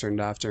whispers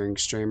turned off during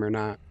stream or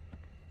not.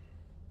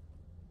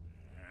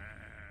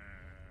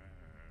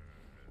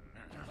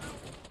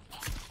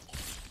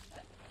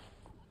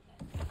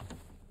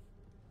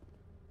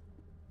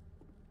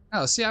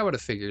 Oh, see, I would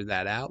have figured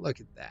that out. Look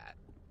at that.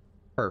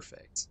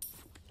 Perfect.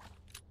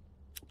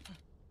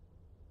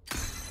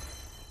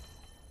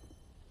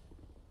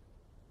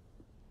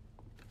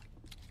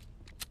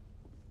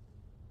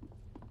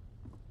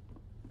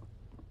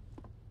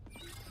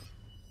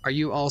 Are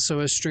you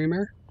also a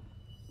streamer?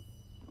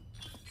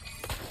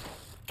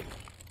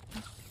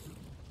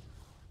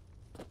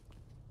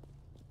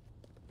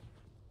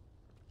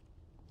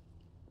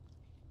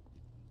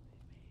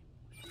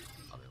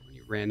 Love it when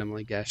you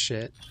randomly guess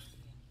shit.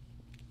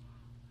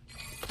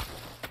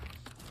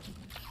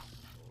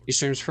 You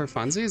streams for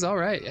funsies? All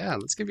right, yeah,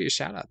 let's give you a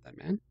shout out then,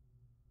 man.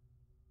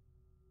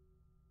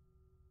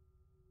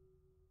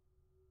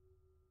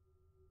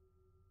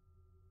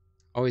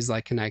 Always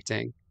like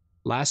connecting.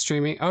 Last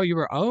streaming, oh, you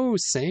were, oh,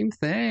 same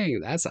thing.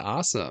 That's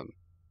awesome.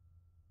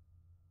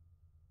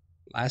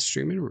 Last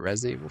streaming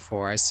Resident Evil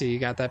 4. I see you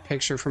got that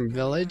picture from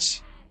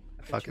Village.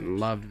 I fucking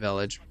loved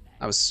Village.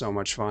 That was so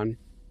much fun.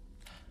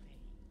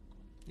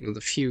 One of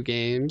the few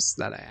games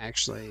that I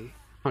actually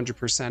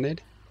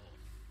 100%ed.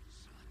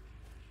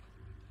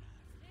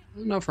 I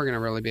don't know if we're gonna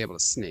really be able to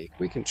sneak.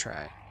 We can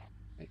try.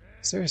 Wait,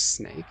 is there a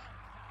snake?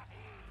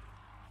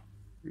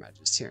 Or am I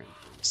just hearing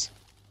things?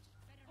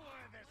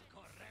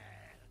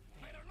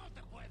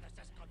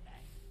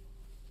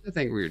 I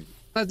think we're...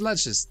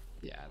 Let's just...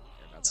 Yeah, I don't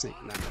care about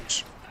sneaking that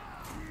much.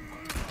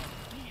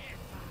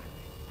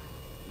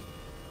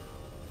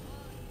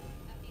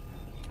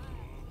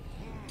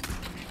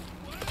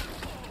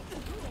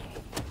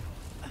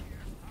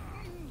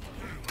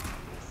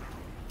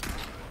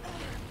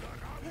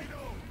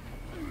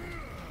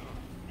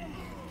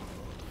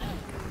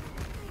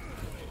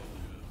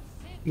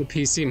 The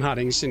PC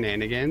modding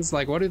shenanigans.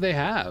 Like, what do they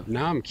have?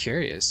 Now I'm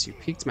curious. You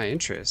piqued my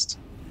interest.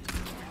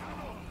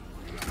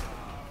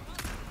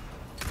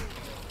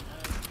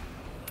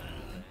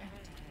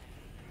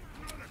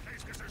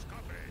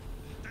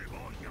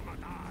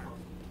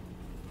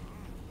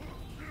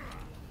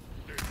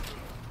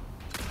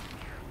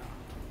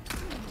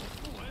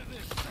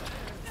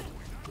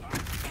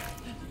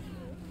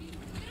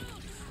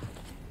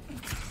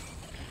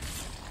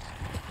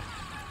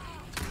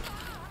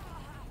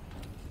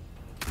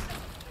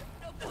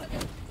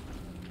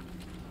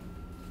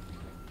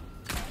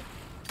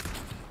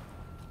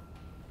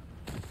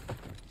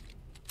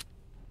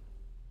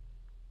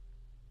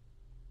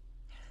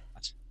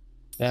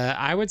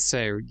 I would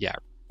say, yeah,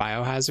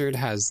 Biohazard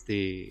has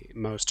the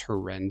most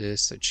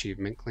horrendous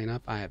achievement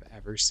cleanup I have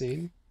ever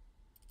seen.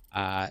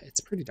 It's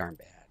pretty darn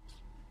bad.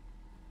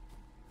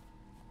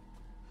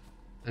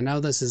 I know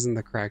this isn't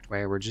the correct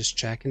way. We're just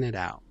checking it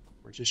out.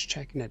 We're just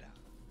checking it out.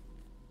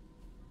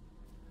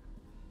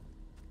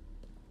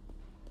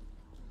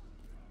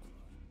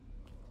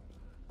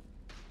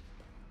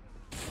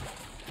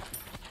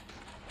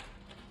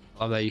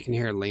 Love that you can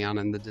hear Leon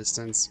in the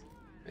distance.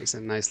 Makes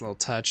a nice little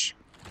touch.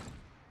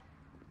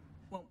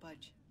 Won't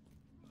budge.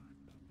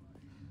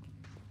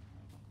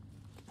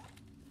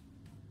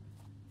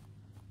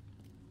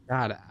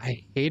 God,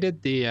 I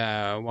hated the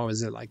what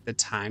was it, like the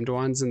timed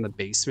ones in the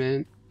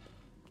basement.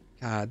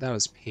 God, that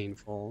was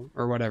painful.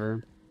 Or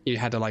whatever. You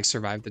had to like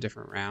survive the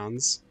different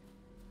rounds.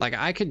 Like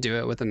I could do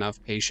it with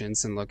enough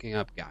patience and looking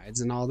up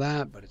guides and all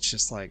that, but it's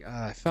just like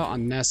I felt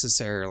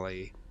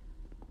unnecessarily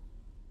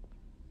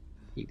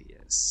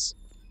tedious.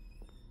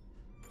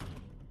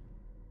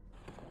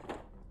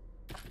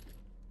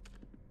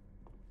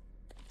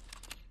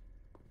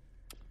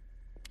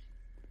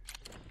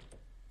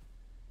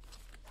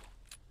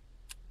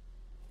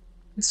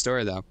 Good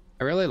story though.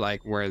 I really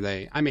like where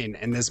they, I mean,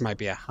 and this might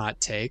be a hot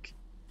take.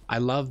 I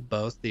love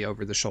both the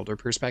over-the-shoulder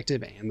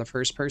perspective and the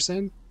first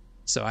person.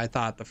 So I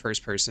thought the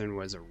first person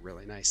was a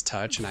really nice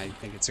touch, and I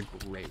think it's a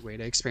great way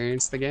to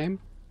experience the game.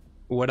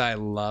 Would I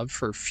love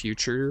for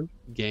future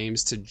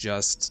games to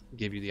just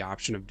give you the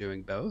option of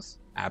doing both?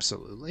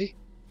 Absolutely.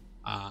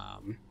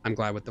 I'm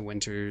glad with the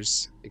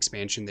Winters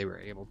expansion they were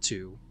able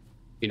to,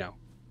 you know,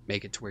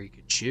 make it to where you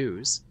could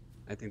choose.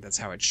 I think that's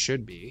how it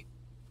should be.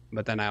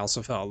 But then I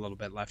also felt a little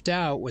bit left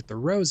out with the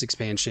Rose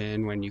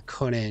expansion when you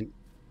couldn't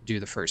do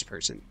the first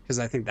person, because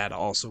I think that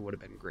also would have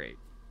been great.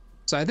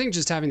 So I think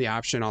just having the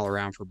option all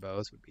around for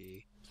both would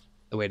be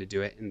the way to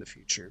do it in the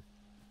future.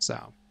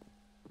 So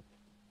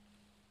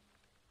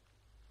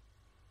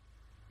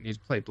you need to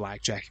play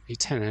blackjack and beat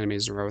 10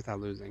 enemies in a row without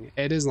losing.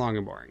 It is long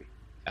and boring.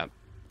 Yep.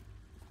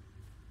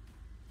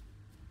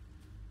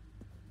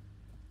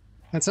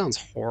 That sounds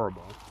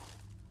horrible.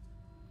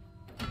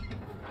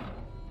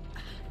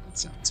 That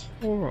sounds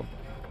horrible.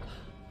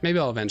 Maybe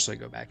I'll eventually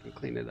go back and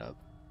clean it up.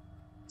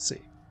 Let's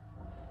see.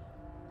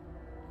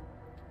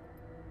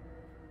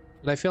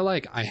 But I feel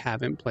like I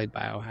haven't played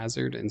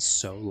Biohazard in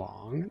so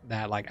long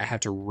that like I have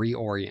to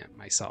reorient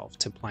myself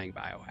to playing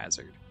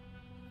Biohazard.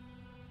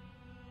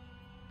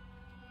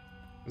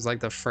 It was like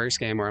the first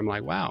game where I'm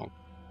like, wow,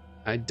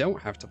 I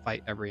don't have to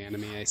fight every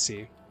enemy I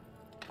see.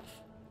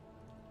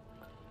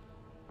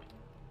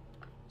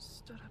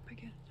 Stood up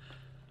again.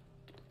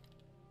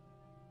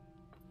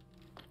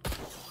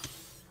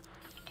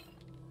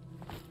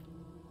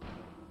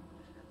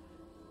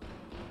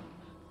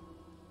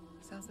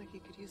 Sounds like you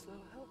could use a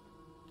little help.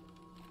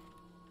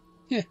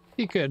 Yeah,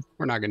 he could.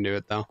 We're not gonna do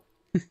it though.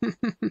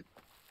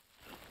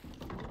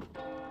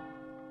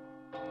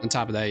 On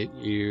top of that,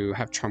 you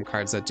have trump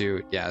cards that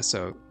do, yeah,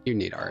 so you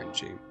need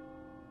RNG.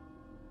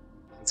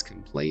 It's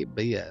complete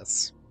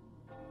BS.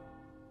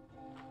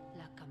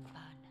 La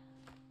campana.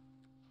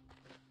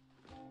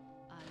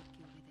 Hay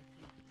que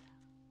obedecerla.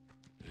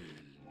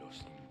 Él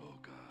nos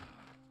invoca.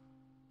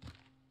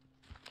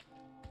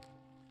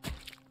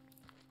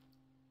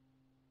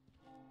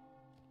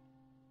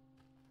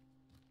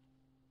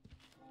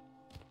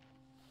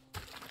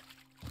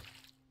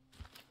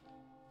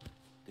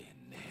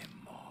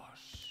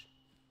 Tenemos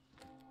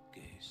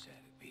que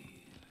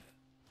servir.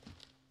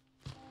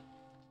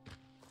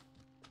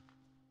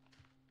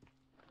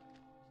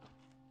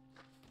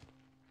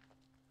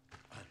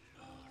 Al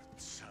Lord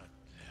Sattler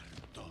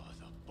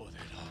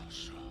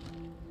Todopoderoso.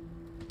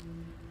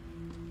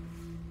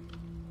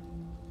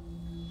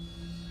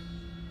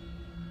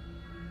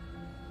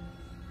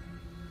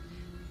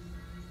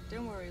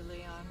 Don't worry,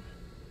 Leon.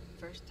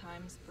 First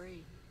time's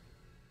free.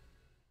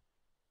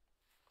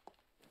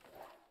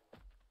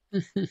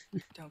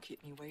 Don't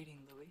keep me waiting,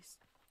 Luis.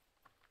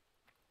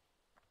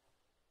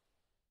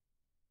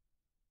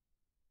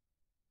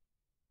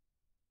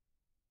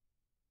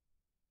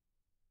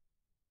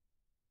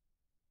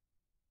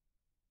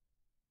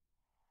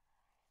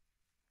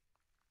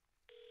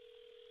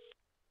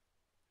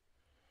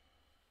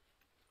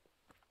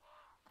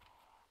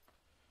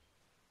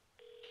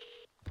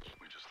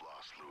 We just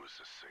lost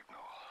Lewis's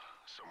signal.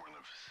 Somewhere in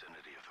the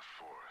vicinity of the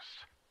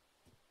forest.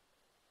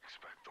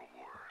 Expect the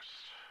worst.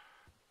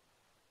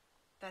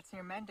 That's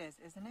near Mendez,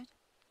 isn't it?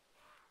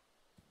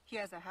 He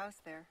has a house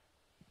there.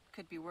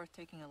 Could be worth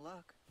taking a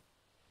look.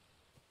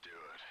 Do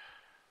it.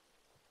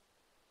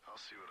 I'll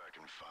see what I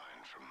can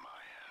find from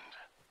my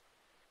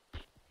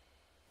end.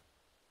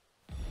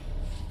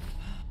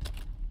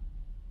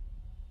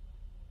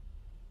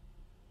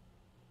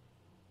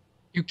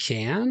 You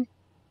can?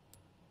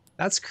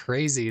 That's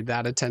crazy,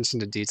 that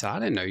attention to detail. I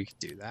didn't know you could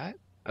do that.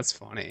 That's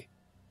funny.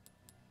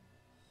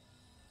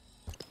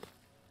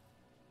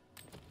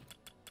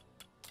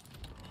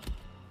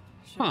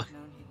 Huh. Should've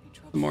known he'd be The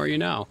trouble. more you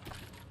know.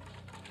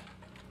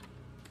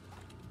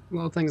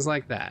 Little things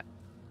like that.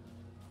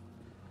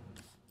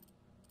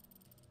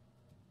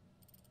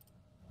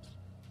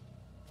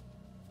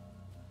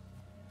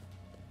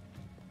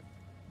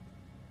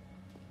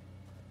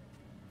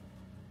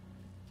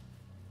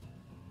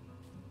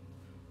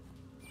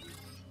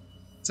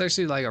 It's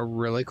actually like a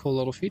really cool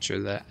little feature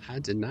that I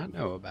did not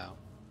know about.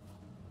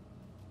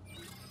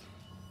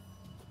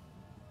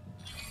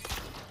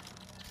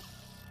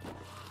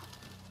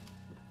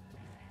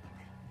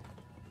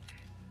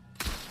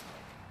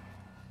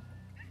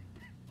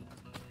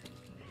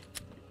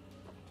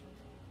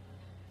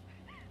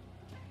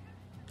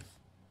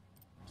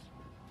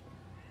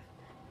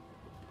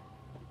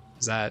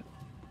 Is that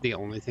the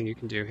only thing you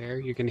can do here?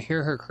 You can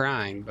hear her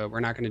crying, but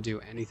we're not going to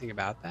do anything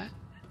about that?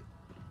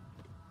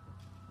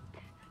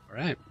 All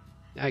right.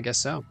 Yeah, I guess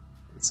so.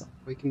 That's all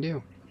we can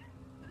do.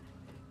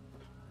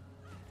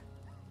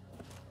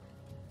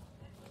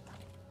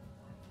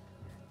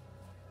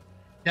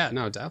 Yeah,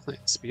 no, definitely.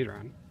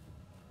 Speedrun.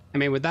 I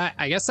mean, with that,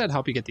 I guess that'd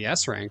help you get the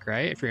S rank,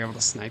 right? If you're able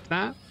to snipe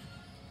that.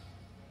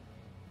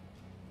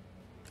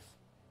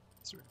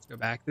 So we have to go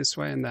back this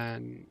way, and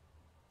then...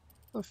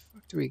 How the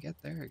fuck do we get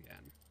there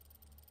again?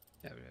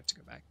 Yeah, we have to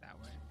go back that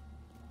way.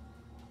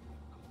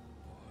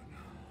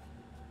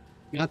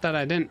 Not that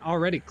I didn't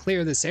already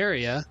clear this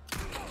area.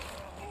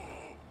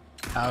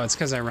 Oh, it's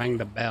because I rang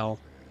the bell.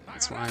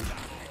 That's why.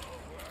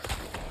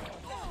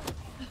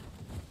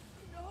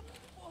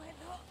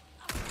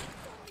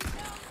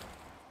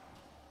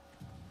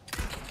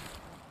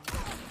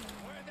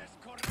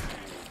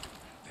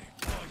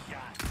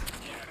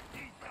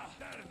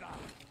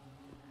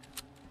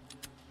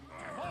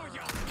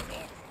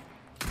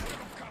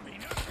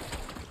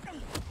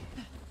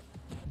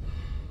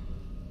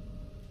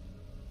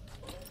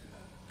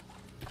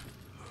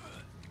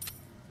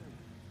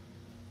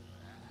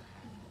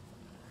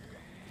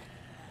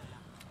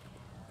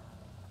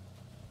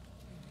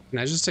 Can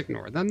I just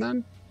ignore them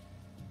then?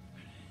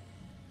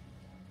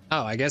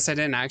 Oh, I guess I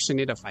didn't actually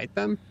need to fight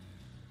them?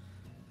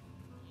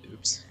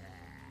 Oops.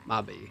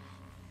 Mobby.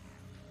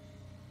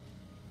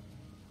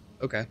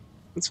 Okay,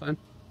 that's fine.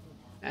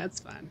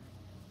 That's fine.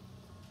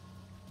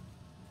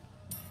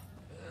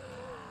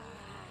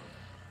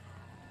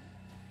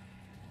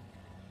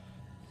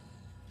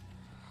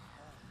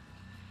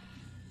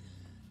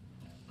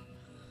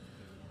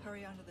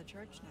 Hurry on to the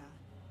church now.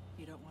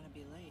 You don't want to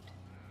be late.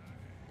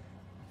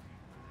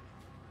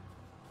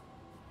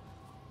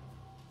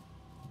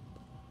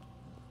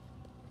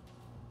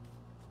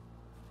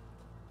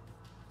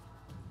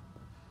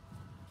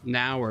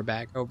 Now we're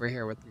back over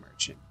here with the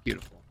merchant.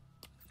 Beautiful.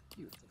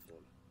 Beautiful.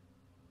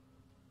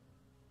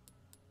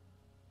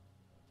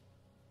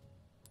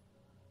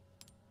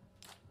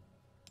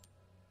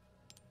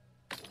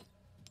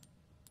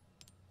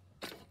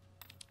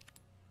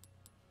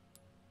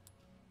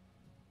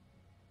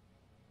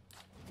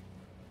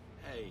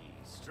 Hey,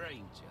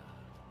 stranger.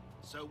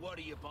 So what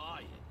are you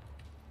buying?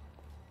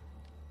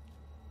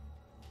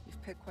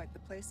 You've picked quite the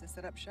place to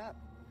set up shop,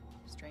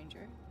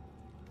 stranger.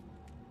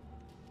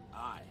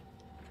 Aye,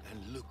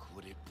 and look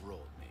what it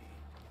brought me.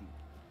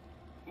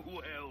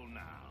 Well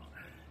now,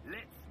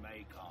 let's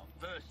make our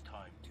first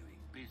time doing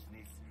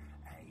business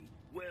a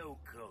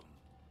welcome.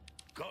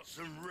 Got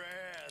some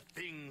rare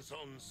things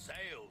on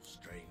sale,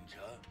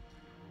 stranger.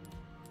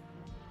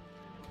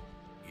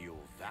 Your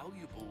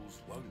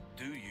valuables won't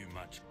do you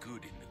much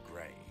good in the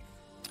grave.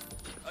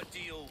 A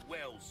deal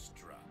well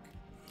struck.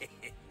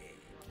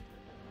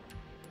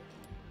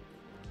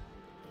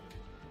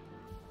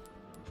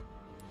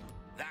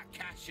 That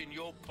cash in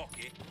your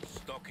pocket,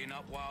 stocking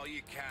up while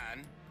you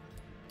can.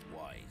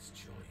 Wise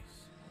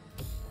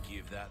choice.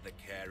 Give that the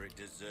care it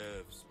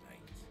deserves, mate.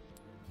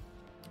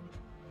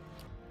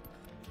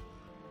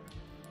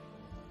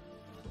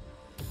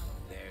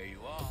 There you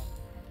are,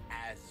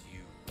 as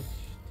you wished.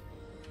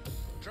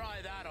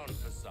 Try that on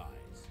for size.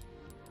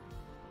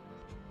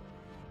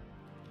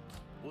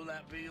 Will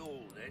that be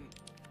all then?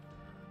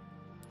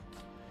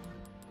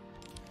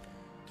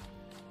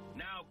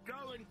 Now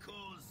go and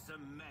cause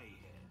some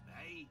mayhem,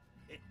 eh?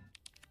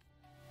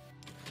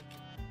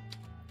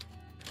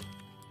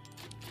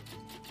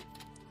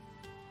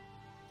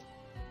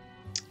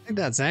 I think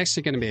that's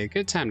actually going to be a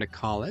good time to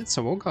call it,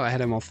 so we'll go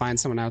ahead and we'll find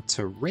someone out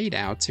to raid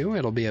out to.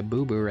 It'll be a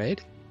boo-boo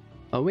raid.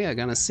 But we are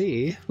going to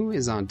see who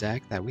is on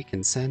deck that we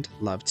can send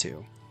love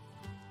to.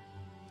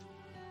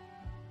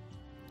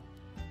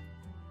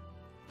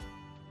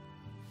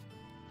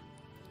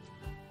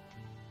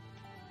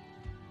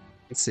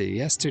 let's see.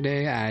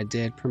 Yesterday I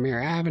did Premiere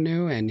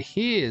Avenue, and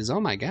he is, oh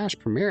my gosh,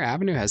 Premiere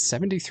Avenue has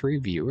 73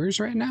 viewers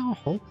right now?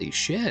 Holy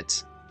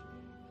shit.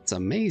 It's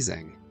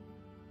amazing.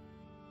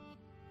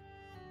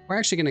 We're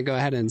actually going to go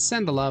ahead and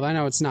send the love. I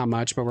know it's not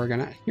much, but we're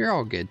going to... You're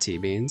all good,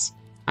 T-Beans.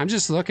 I'm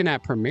just looking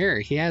at Premiere.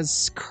 He has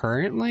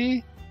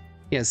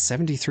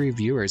 73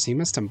 viewers. He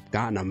must have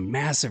gotten a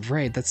massive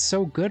raid. That's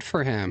so good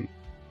for him.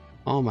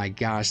 Oh my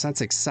gosh,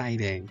 that's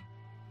exciting.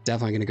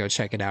 Definitely going to go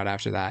check it out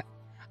after that.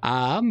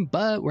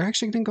 But we're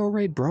actually going to go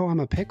raid Bro,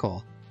 I'm a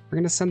Pickle. We're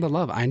going to send the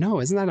love. I know,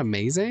 isn't that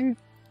amazing?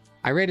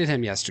 I raided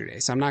him yesterday,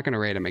 so I'm not going to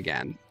raid him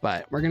again.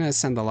 But we're going to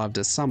send the love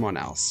to someone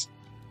else.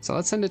 So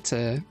let's send it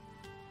to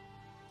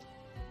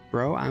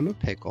Bro, I'm a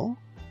Pickle.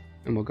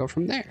 And we'll go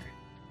from there.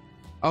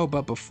 Oh,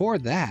 but before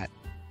that,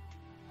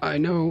 I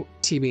know,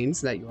 T-Beans,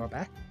 that you are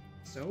back.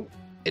 So,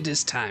 it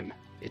is time.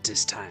 It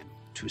is time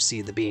to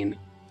see the bean.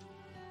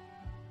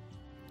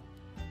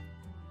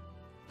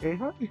 Say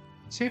hi.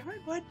 Say hi,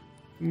 bud.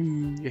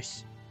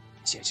 Yes.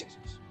 Yes, yes,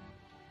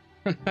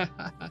 yes.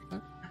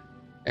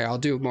 Here, I'll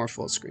do more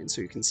full screen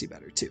so you can see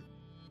better, too.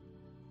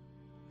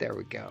 There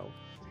we go.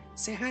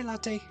 Say hi,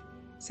 Latte.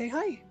 Say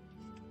hi.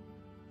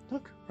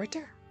 Look, right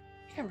there.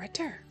 Yeah, right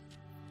there.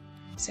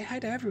 Say hi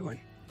to everyone.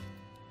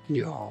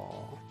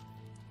 Yaw.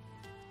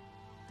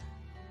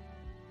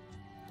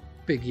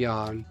 Big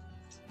yawn.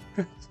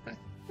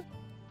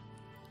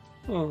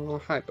 Oh,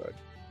 hi, bud.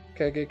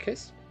 Can I get a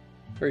kiss?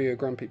 Or are you a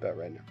grumpy butt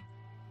right now?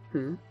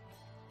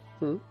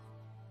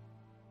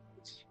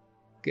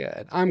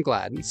 Good. I'm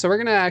glad. So we're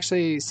going to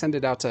actually send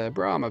it out to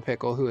Bro, I'm a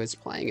Pickle, who is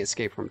playing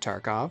Escape from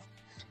Tarkov.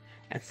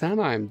 And then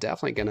I'm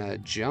definitely going to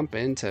jump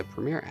into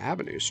Premiere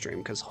Avenue stream,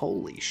 because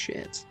holy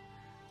shit.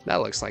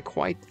 That looks like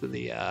quite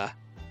the, I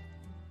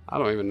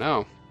don't even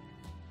know.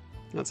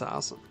 That's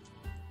awesome.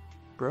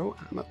 Bro,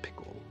 I'm a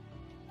Pickle.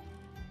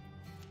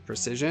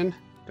 Precision.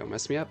 Don't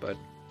mess me up, bud.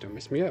 Don't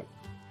mess me up.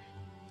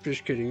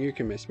 Just kidding, you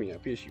can mess me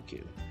up. Yes, you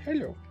can.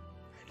 Hello.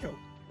 Hello.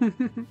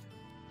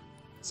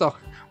 So,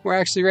 we're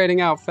actually rating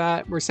out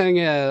Fat. We're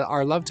sending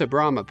our love to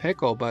Bro, I'm a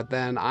Pickle, but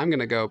then I'm going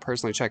to go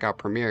personally check out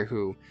Premiere,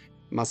 who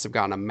must have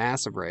gotten a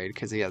massive raid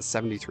because he has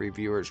 73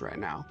 viewers right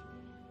now.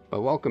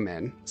 But welcome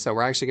in. So,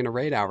 we're actually going to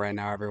raid out right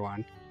now,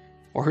 everyone.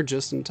 Or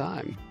just in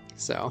time.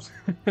 So,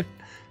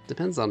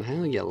 depends on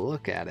how you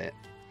look at it.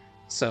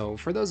 So,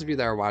 for those of you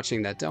that are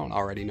watching that don't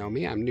already know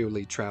me, I'm New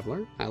Lead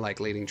Traveler. I like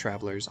leading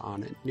travelers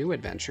on new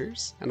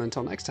adventures. And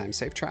until next time,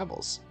 safe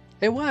travels.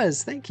 It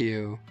was! Thank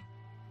you!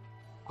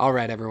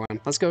 Alright, everyone.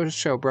 Let's go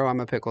show Bro, I'm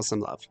a Pickle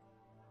some love.